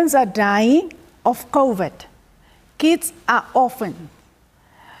parents are dying of COVID. Kids are orphaned.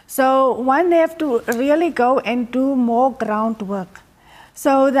 So one have to really go and do more groundwork.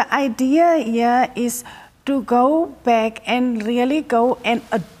 So the idea here is to go back and really go and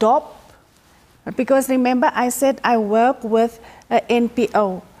adopt, because remember I said I work with an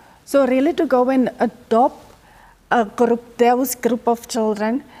NPO. So really to go and adopt those group of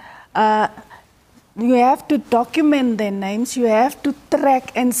children. You have to document their names, you have to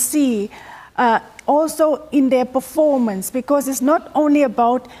track and see also in their performance, because it's not only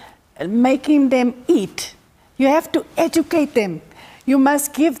about making them eat. You have to educate them. You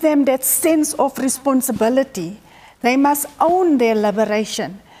must give them that sense of responsibility. They must own their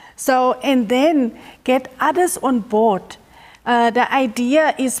liberation. So, and then get others on board. The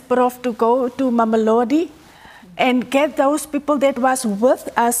idea is, Prof, to go to Mamelodi and get those people that was with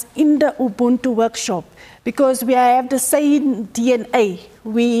us in the Ubuntu workshop, because we have the same DNA,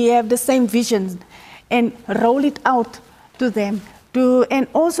 we have the same vision, and roll it out to them, and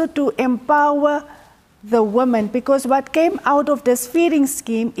also to empower the women, because what came out of this feeding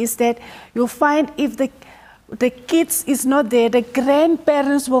scheme is that you find if the kids is not there, the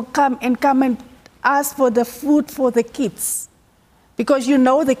grandparents will come and ask for the food for the kids. Because you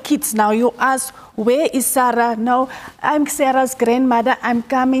know the kids now, you ask, where is Sarah? No, I'm Sarah's grandmother, I'm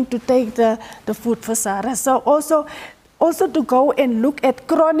coming to take the food for Sarah. So also to go and look at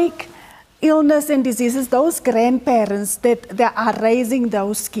chronic illness and diseases, those grandparents that are raising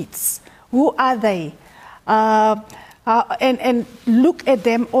those kids. Who are they? And look at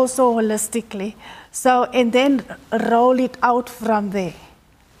them also holistically. So, and then roll it out from there.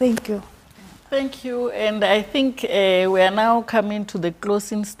 Thank you. Thank you, and I think we are now coming to the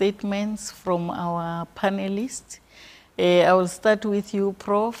closing statements from our panelists. I will start with you,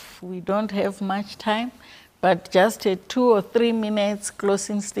 Prof. We don't have much time, but just a 2 or 3 minutes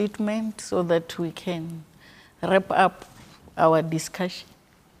closing statement so that we can wrap up our discussion.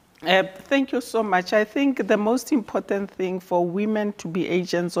 Thank you so much. I think the most important thing for women to be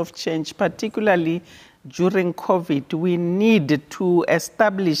agents of change, particularly during COVID, we need to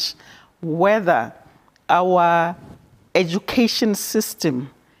establish whether our education system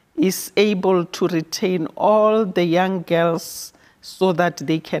is able to retain all the young girls so that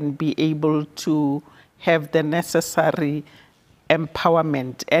they can be able to have the necessary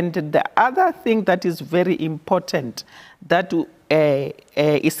empowerment. And the other thing that is very important that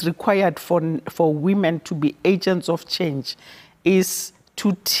is required for women to be agents of change is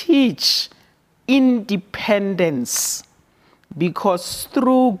to teach independence, because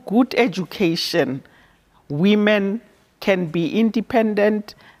through good education, women can be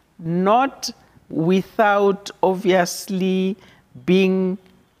independent, not without obviously being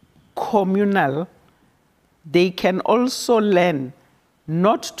communal. They can also learn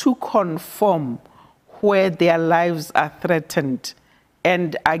not to conform where their lives are threatened.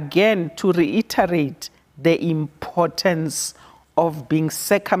 And again, to reiterate the importance of being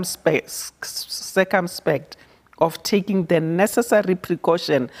circumspect, of taking the necessary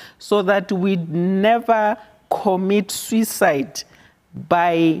precaution so that we never commit suicide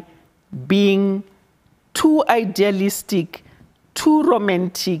by being too idealistic, too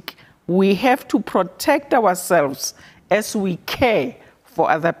romantic. We have to protect ourselves as we care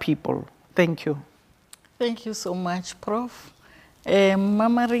for other people. Thank you. Thank you so much, Prof.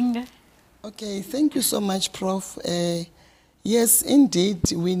 Mama Ringa. Okay, thank you so much, Prof. Yes,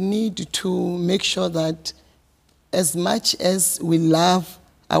 indeed, we need to make sure that as much as we love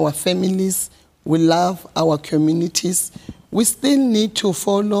our families, we love our communities, we still need to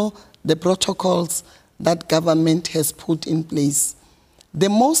follow the protocols that government has put in place. The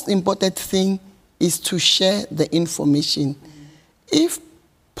most important thing is to share the information. If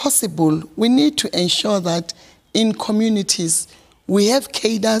possible, we need to ensure that in communities, we have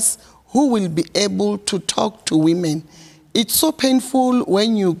cadres who will be able to talk to women. It's so painful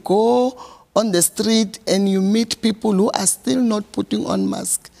when you go on the street and you meet people who are still not putting on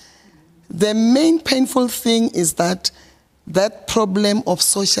masks. The main painful thing is that problem of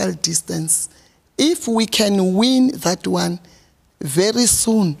social distance. If we can win that one, very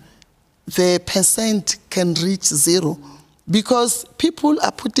soon the percent can reach 0, because people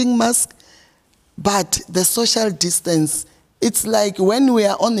are putting masks, but the social distance, it's like when we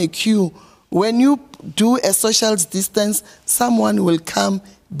are on a queue, when you do a social distance, someone will come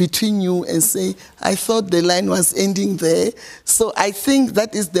between you and say, I thought the line was ending there. So I think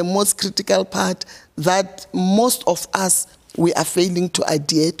that is the most critical part that most of us, we are failing to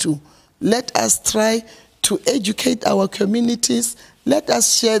adhere to. Let us try to educate our communities. Let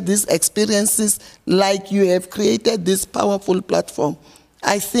us share these experiences like you have created this powerful platform.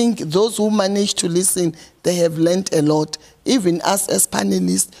 I think those who manage to listen, they have learned a lot. Even us as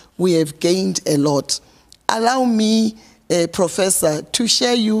panelists, we have gained a lot. Allow me, Professor, to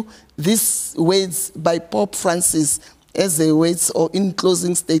share you these words by Pope Francis as a words or in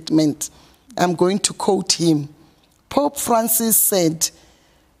closing statement. I'm going to quote him. Pope Francis said,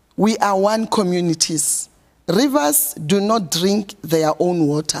 "We are one communities. Rivers do not drink their own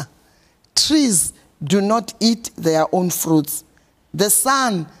water. Trees do not eat their own fruits. The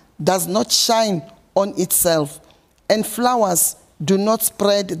sun does not shine on itself, and flowers do not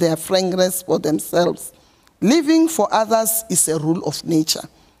spread their fragrance for themselves. Living for others is a rule of nature.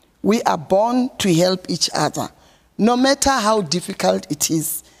 We are born to help each other, no matter how difficult it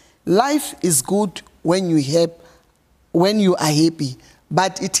is. Life is good when you are happy,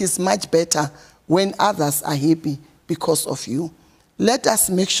 but it is much better when others are happy because of you. Let us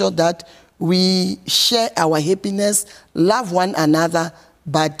make sure that we share our happiness, love one another,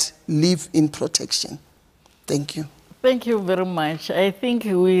 but live in protection." Thank you. Thank you very much. I think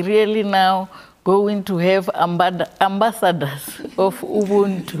we really now going to have ambassadors of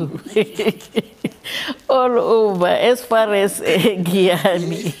Ubuntu all over, as far as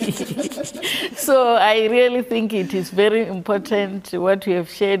Guyana. So I really think it is very important what you have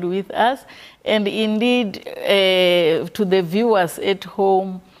shared with us. And indeed, to the viewers at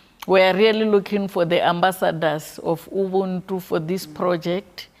home, we are really looking for the ambassadors of Ubuntu for this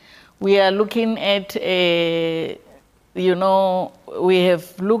project. We are looking at, you know, we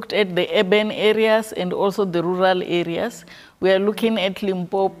have looked at the urban areas and also the rural areas. We are looking at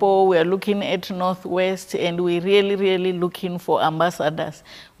Limpopo, we are looking at Northwest, and we're really, really looking for ambassadors.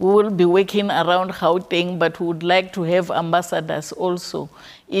 We will be working around Gauteng, but we would like to have ambassadors also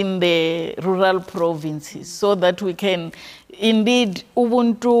in the rural provinces so that we can, indeed,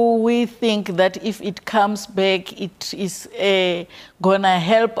 Ubuntu, we think that if it comes back, it is gonna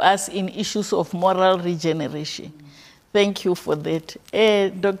help us in issues of moral regeneration. Thank you for that.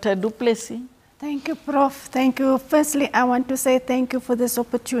 Dr. du Plessis. Thank you, Prof. Thank you. Firstly, I want to say thank you for this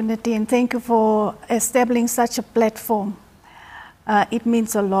opportunity and thank you for establishing such a platform. It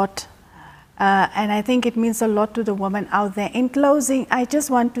means a lot. And I think it means a lot to the women out there. In closing, I just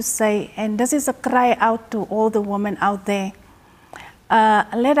want to say, and this is a cry out to all the women out there,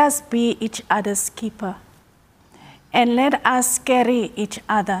 let us be each other's keeper and let us carry each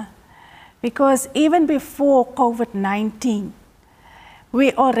other. Because even before COVID-19,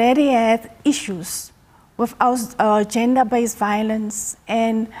 we already had issues with our gender-based violence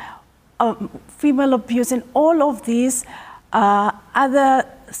and female abuse and all of these other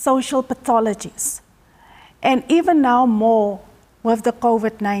social pathologies. And even now more with the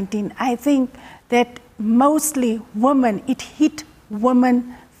COVID-19, I think that it hit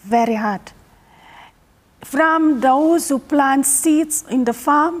women very hard. from those who plant seeds in the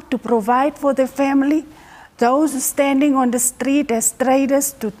farm to provide for their family, those standing on the street as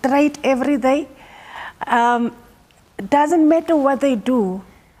traders to trade every day. Doesn't matter what they do,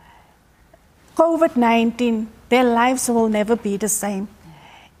 COVID-19, their lives will never be the same.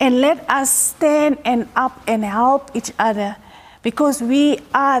 And let us stand and up and help each other, because we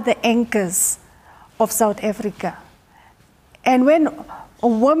are the anchors of South Africa. And when a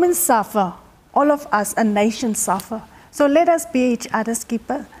woman suffers, all of us, a nation suffer. So let us be each other's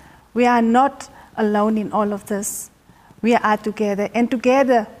keeper. We are not alone in all of this. We are together, and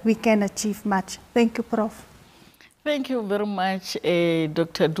together we can achieve much. Thank you, Prof. Thank you very much,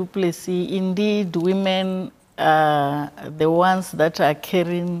 Dr. Du Plessis. Indeed, women are the ones that are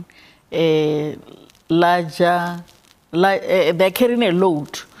carrying a they're carrying a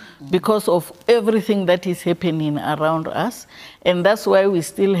load because of everything that is happening around us. And that's why we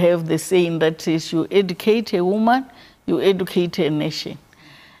still have the saying that is, you educate a woman, you educate a nation.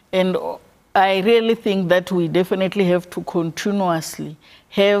 And I really think that we definitely have to continuously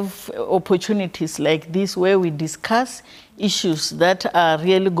have opportunities like this where we discuss issues that are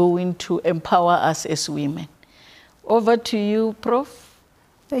really going to empower us as women. Over to you, Prof.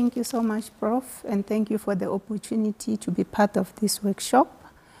 Thank you so much, Prof, and thank you for the opportunity to be part of this workshop.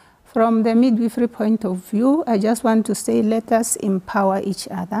 From the midwifery point of view, I just want to say, let us empower each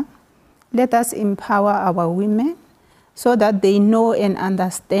other. Let us empower our women so that they know and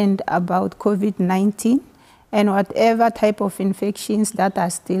understand about COVID-19 and whatever type of infections that are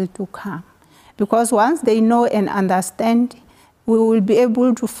still to come. Because once they know and understand, we will be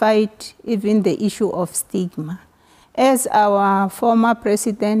able to fight even the issue of stigma. As our former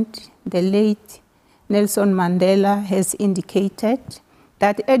president, the late Nelson Mandela, has indicated,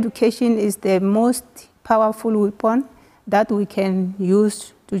 that education is the most powerful weapon that we can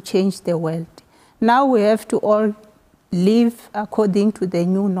use to change the world. Now we have to all live according to the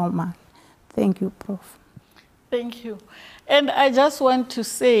new normal. Thank you, Prof. Thank you. And I just want to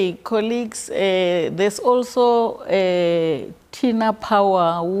say, colleagues, there's also Tina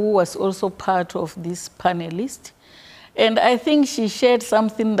Power, who was also part of this panelist. And I think she shared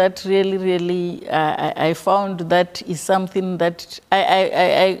something that really, I found that is something that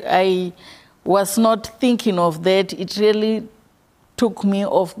I was not thinking of, that it really took me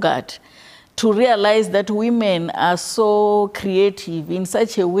off guard, to realize that women are so creative in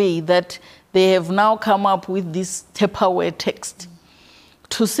such a way that they have now come up with this Tupperware text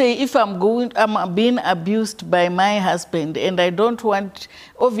to say, if I'm being abused by my husband and I don't want,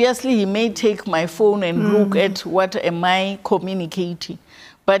 obviously he may take my phone and look at what am I communicating.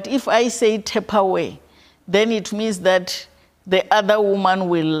 But if I say Tupperware, then it means that the other woman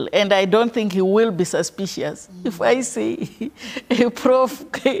will, and I don't think he will be suspicious. If I say, hey, Prof,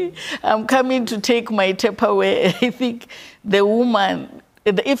 I'm coming to take my Tupperware, I think the woman,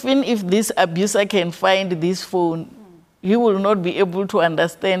 even if this abuser can find this phone, he will not be able to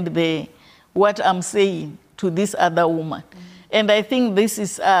understand what I'm saying to this other woman. And I think this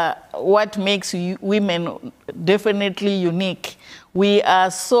is what makes women definitely unique. We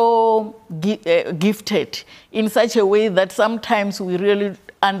are so gifted in such a way that sometimes we really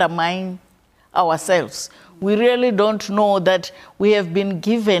undermine ourselves. We really don't know that we have been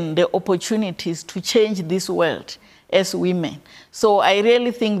given the opportunities to change this world as women. So I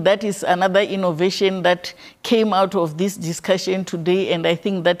really think that is another innovation that came out of this discussion today, and I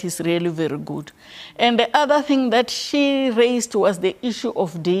think that is really very good. And the other thing that she raised was the issue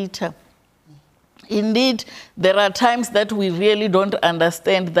of data. Indeed, there are times that we really don't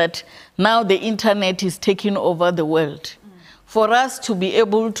understand that now the internet is taking over the world. For us to be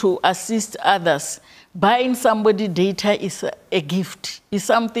able to assist others, buying somebody data is a gift. It's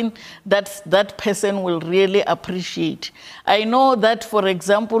something that that person will really appreciate. I know that, for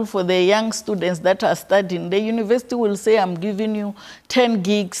example, for the young students that are studying, the university will say, I'm giving you 10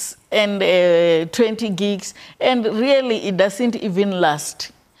 gigs and 20 gigs, and really it doesn't even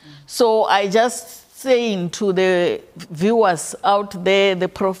last. So I just saying to the viewers out there, the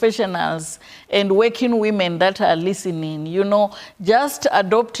professionals and working women that are listening, you know, just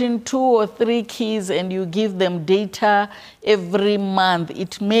adopting 2 or 3 kids and you give them data every month,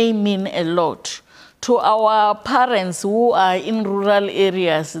 it may mean a lot. To our parents who are in rural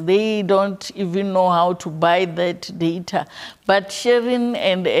areas, they don't even know how to buy that data. But sharing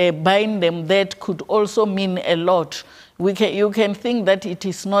and buying them, that could also mean a lot. You can think that it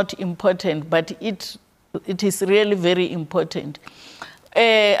is not important, but it is really very important.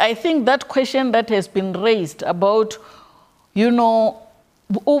 I think that question that has been raised about, you know,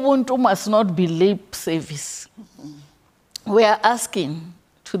 Ubuntu must not be lip service. We are asking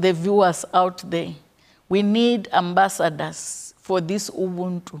to the viewers out there, we need ambassadors for this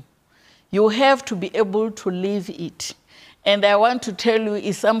Ubuntu. You have to be able to live it. And I want to tell you,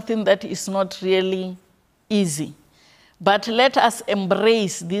 it's something that is not really easy. But let us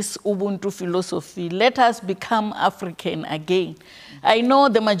embrace this Ubuntu philosophy. Let us become African again. I know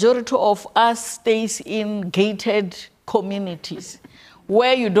the majority of us stays in gated communities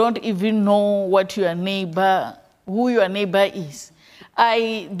where you don't even know what your neighbor, who your neighbor is.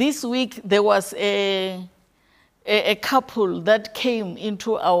 This week there was a couple that came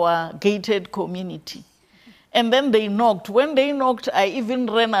into our gated community. And then they knocked. When they knocked, I even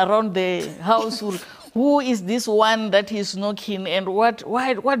ran around the house. Who is this one that is knocking, and what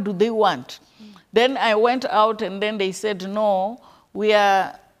do they want? Then I went out, and then they said, no, we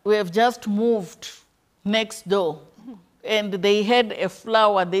have just moved next door. And they had a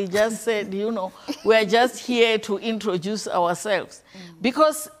flower. They just said, you know, we are just here to introduce ourselves.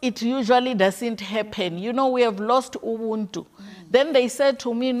 Because it usually doesn't happen. You know, we have lost Ubuntu. Then they said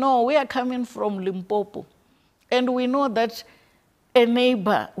to me, no, we are coming from Limpopo. And we know that a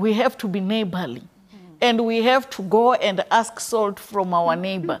neighbor, we have to be neighborly. And we have to go and ask salt from our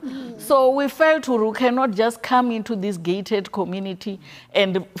neighbor. So we felt we cannot just come into this gated community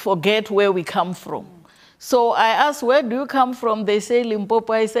and forget where we come from. So I asked, where do you come from? They say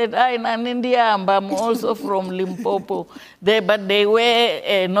Limpopo. I said, in India, I'm also from Limpopo. But they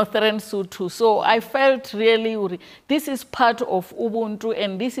wear northern suit too. So I felt really, this is part of Ubuntu,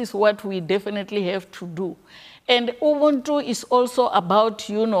 and this is what we definitely have to do. And Ubuntu is also about,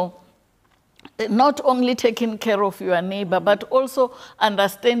 you know, not only taking care of your neighbor, but also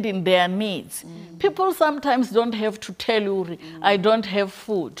understanding their needs. People sometimes don't have to tell you, I don't have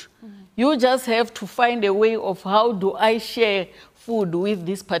food. You just have to find a way of how do I share food with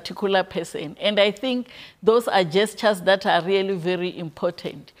this particular person. And I think those are gestures that are really very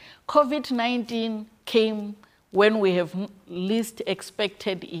important. COVID-19 came when we have least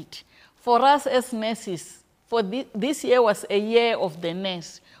expected it. For us as nurses, this year was a year of the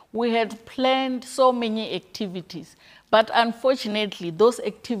nurse. We had planned so many activities, but unfortunately, those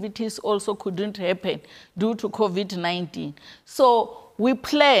activities also couldn't happen due to COVID-19. So we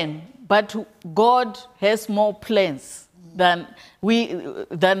plan, but God has more plans than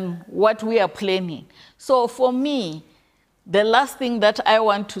what we are planning. So for me, the last thing that I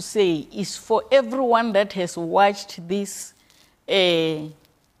want to say is for everyone that has watched this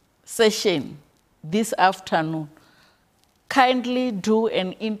session this afternoon, kindly do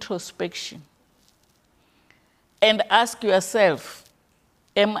an introspection and ask yourself,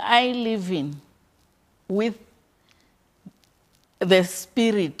 am I living with the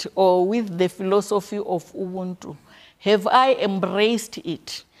spirit or with the philosophy of Ubuntu? Have I embraced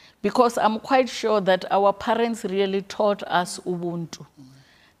it? Because I'm quite sure that our parents really taught us Ubuntu.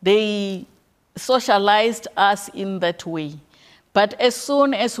 They socialized us in that way. But as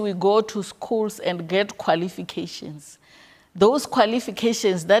soon as we go to schools and get qualifications, those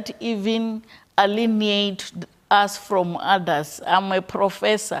qualifications that even alienate us from others. I'm a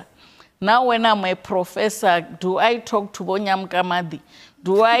professor. Now when I'm a professor, do I talk to Bonyam Kamadi?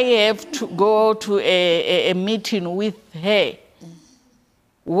 Do I have to go to a meeting with her?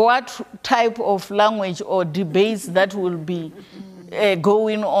 What type of language or debates that will be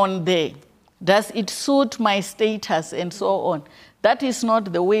going on there? Does it suit my status and so on? That is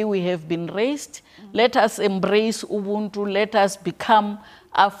not the way we have been raised. Let us embrace Ubuntu. Let us become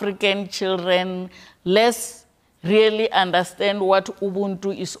African children. Let's really understand what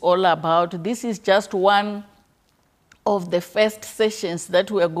Ubuntu is all about. This is just one of the first sessions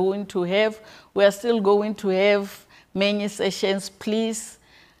that we are going to have. We are still going to have many sessions. Please,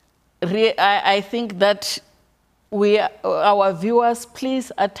 I think that our viewers,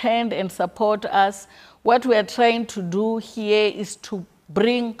 please attend and support us. What we are trying to do here is to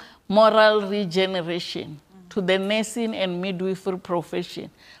bring moral regeneration to the nursing and midwifery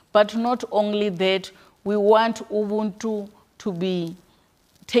profession. But not only that, we want Ubuntu to be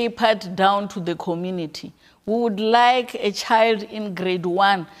tapered down to the community. We would like a child in grade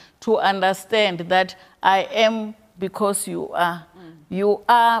 1 to understand that I am because you are. You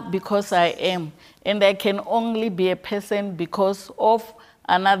are because I am. And I can only be a person because of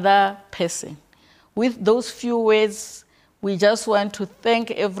another person. With those few words, we just want to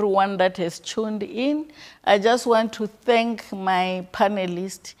thank everyone that has tuned in. I just want to thank my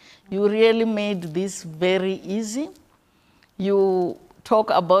panelists. You really made this very easy. You talk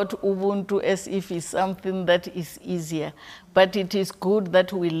about Ubuntu as if it's something that is easier, but it is good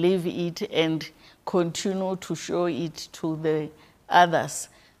that we live it and continue to show it to the others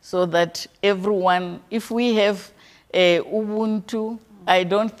so that everyone, if we have Ubuntu, I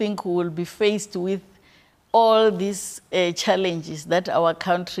don't think we will be faced with all these challenges that our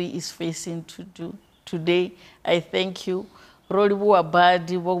country is facing today. I thank you. Rolibuwa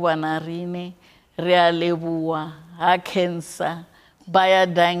badi bobanarine, realebuwa, ha cancer, baya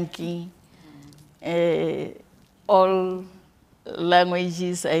danki, all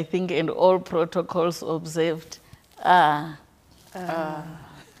languages, I think, and all protocols observed. At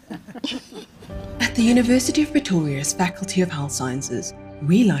the University of Pretoria's Faculty of Health Sciences,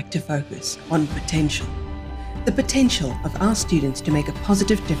 we like to focus on potential. The potential of our students to make a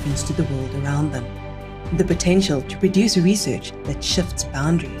positive difference to the world around them. The potential to produce research that shifts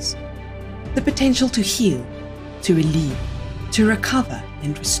boundaries. The potential to heal, to relieve, to recover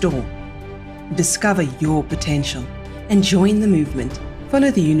and restore. Discover your potential and join the movement.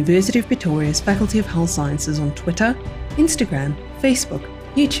 Follow the University of Pretoria's Faculty of Health Sciences on Twitter, Instagram, Facebook,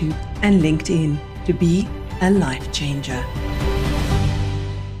 YouTube and LinkedIn to be a life changer.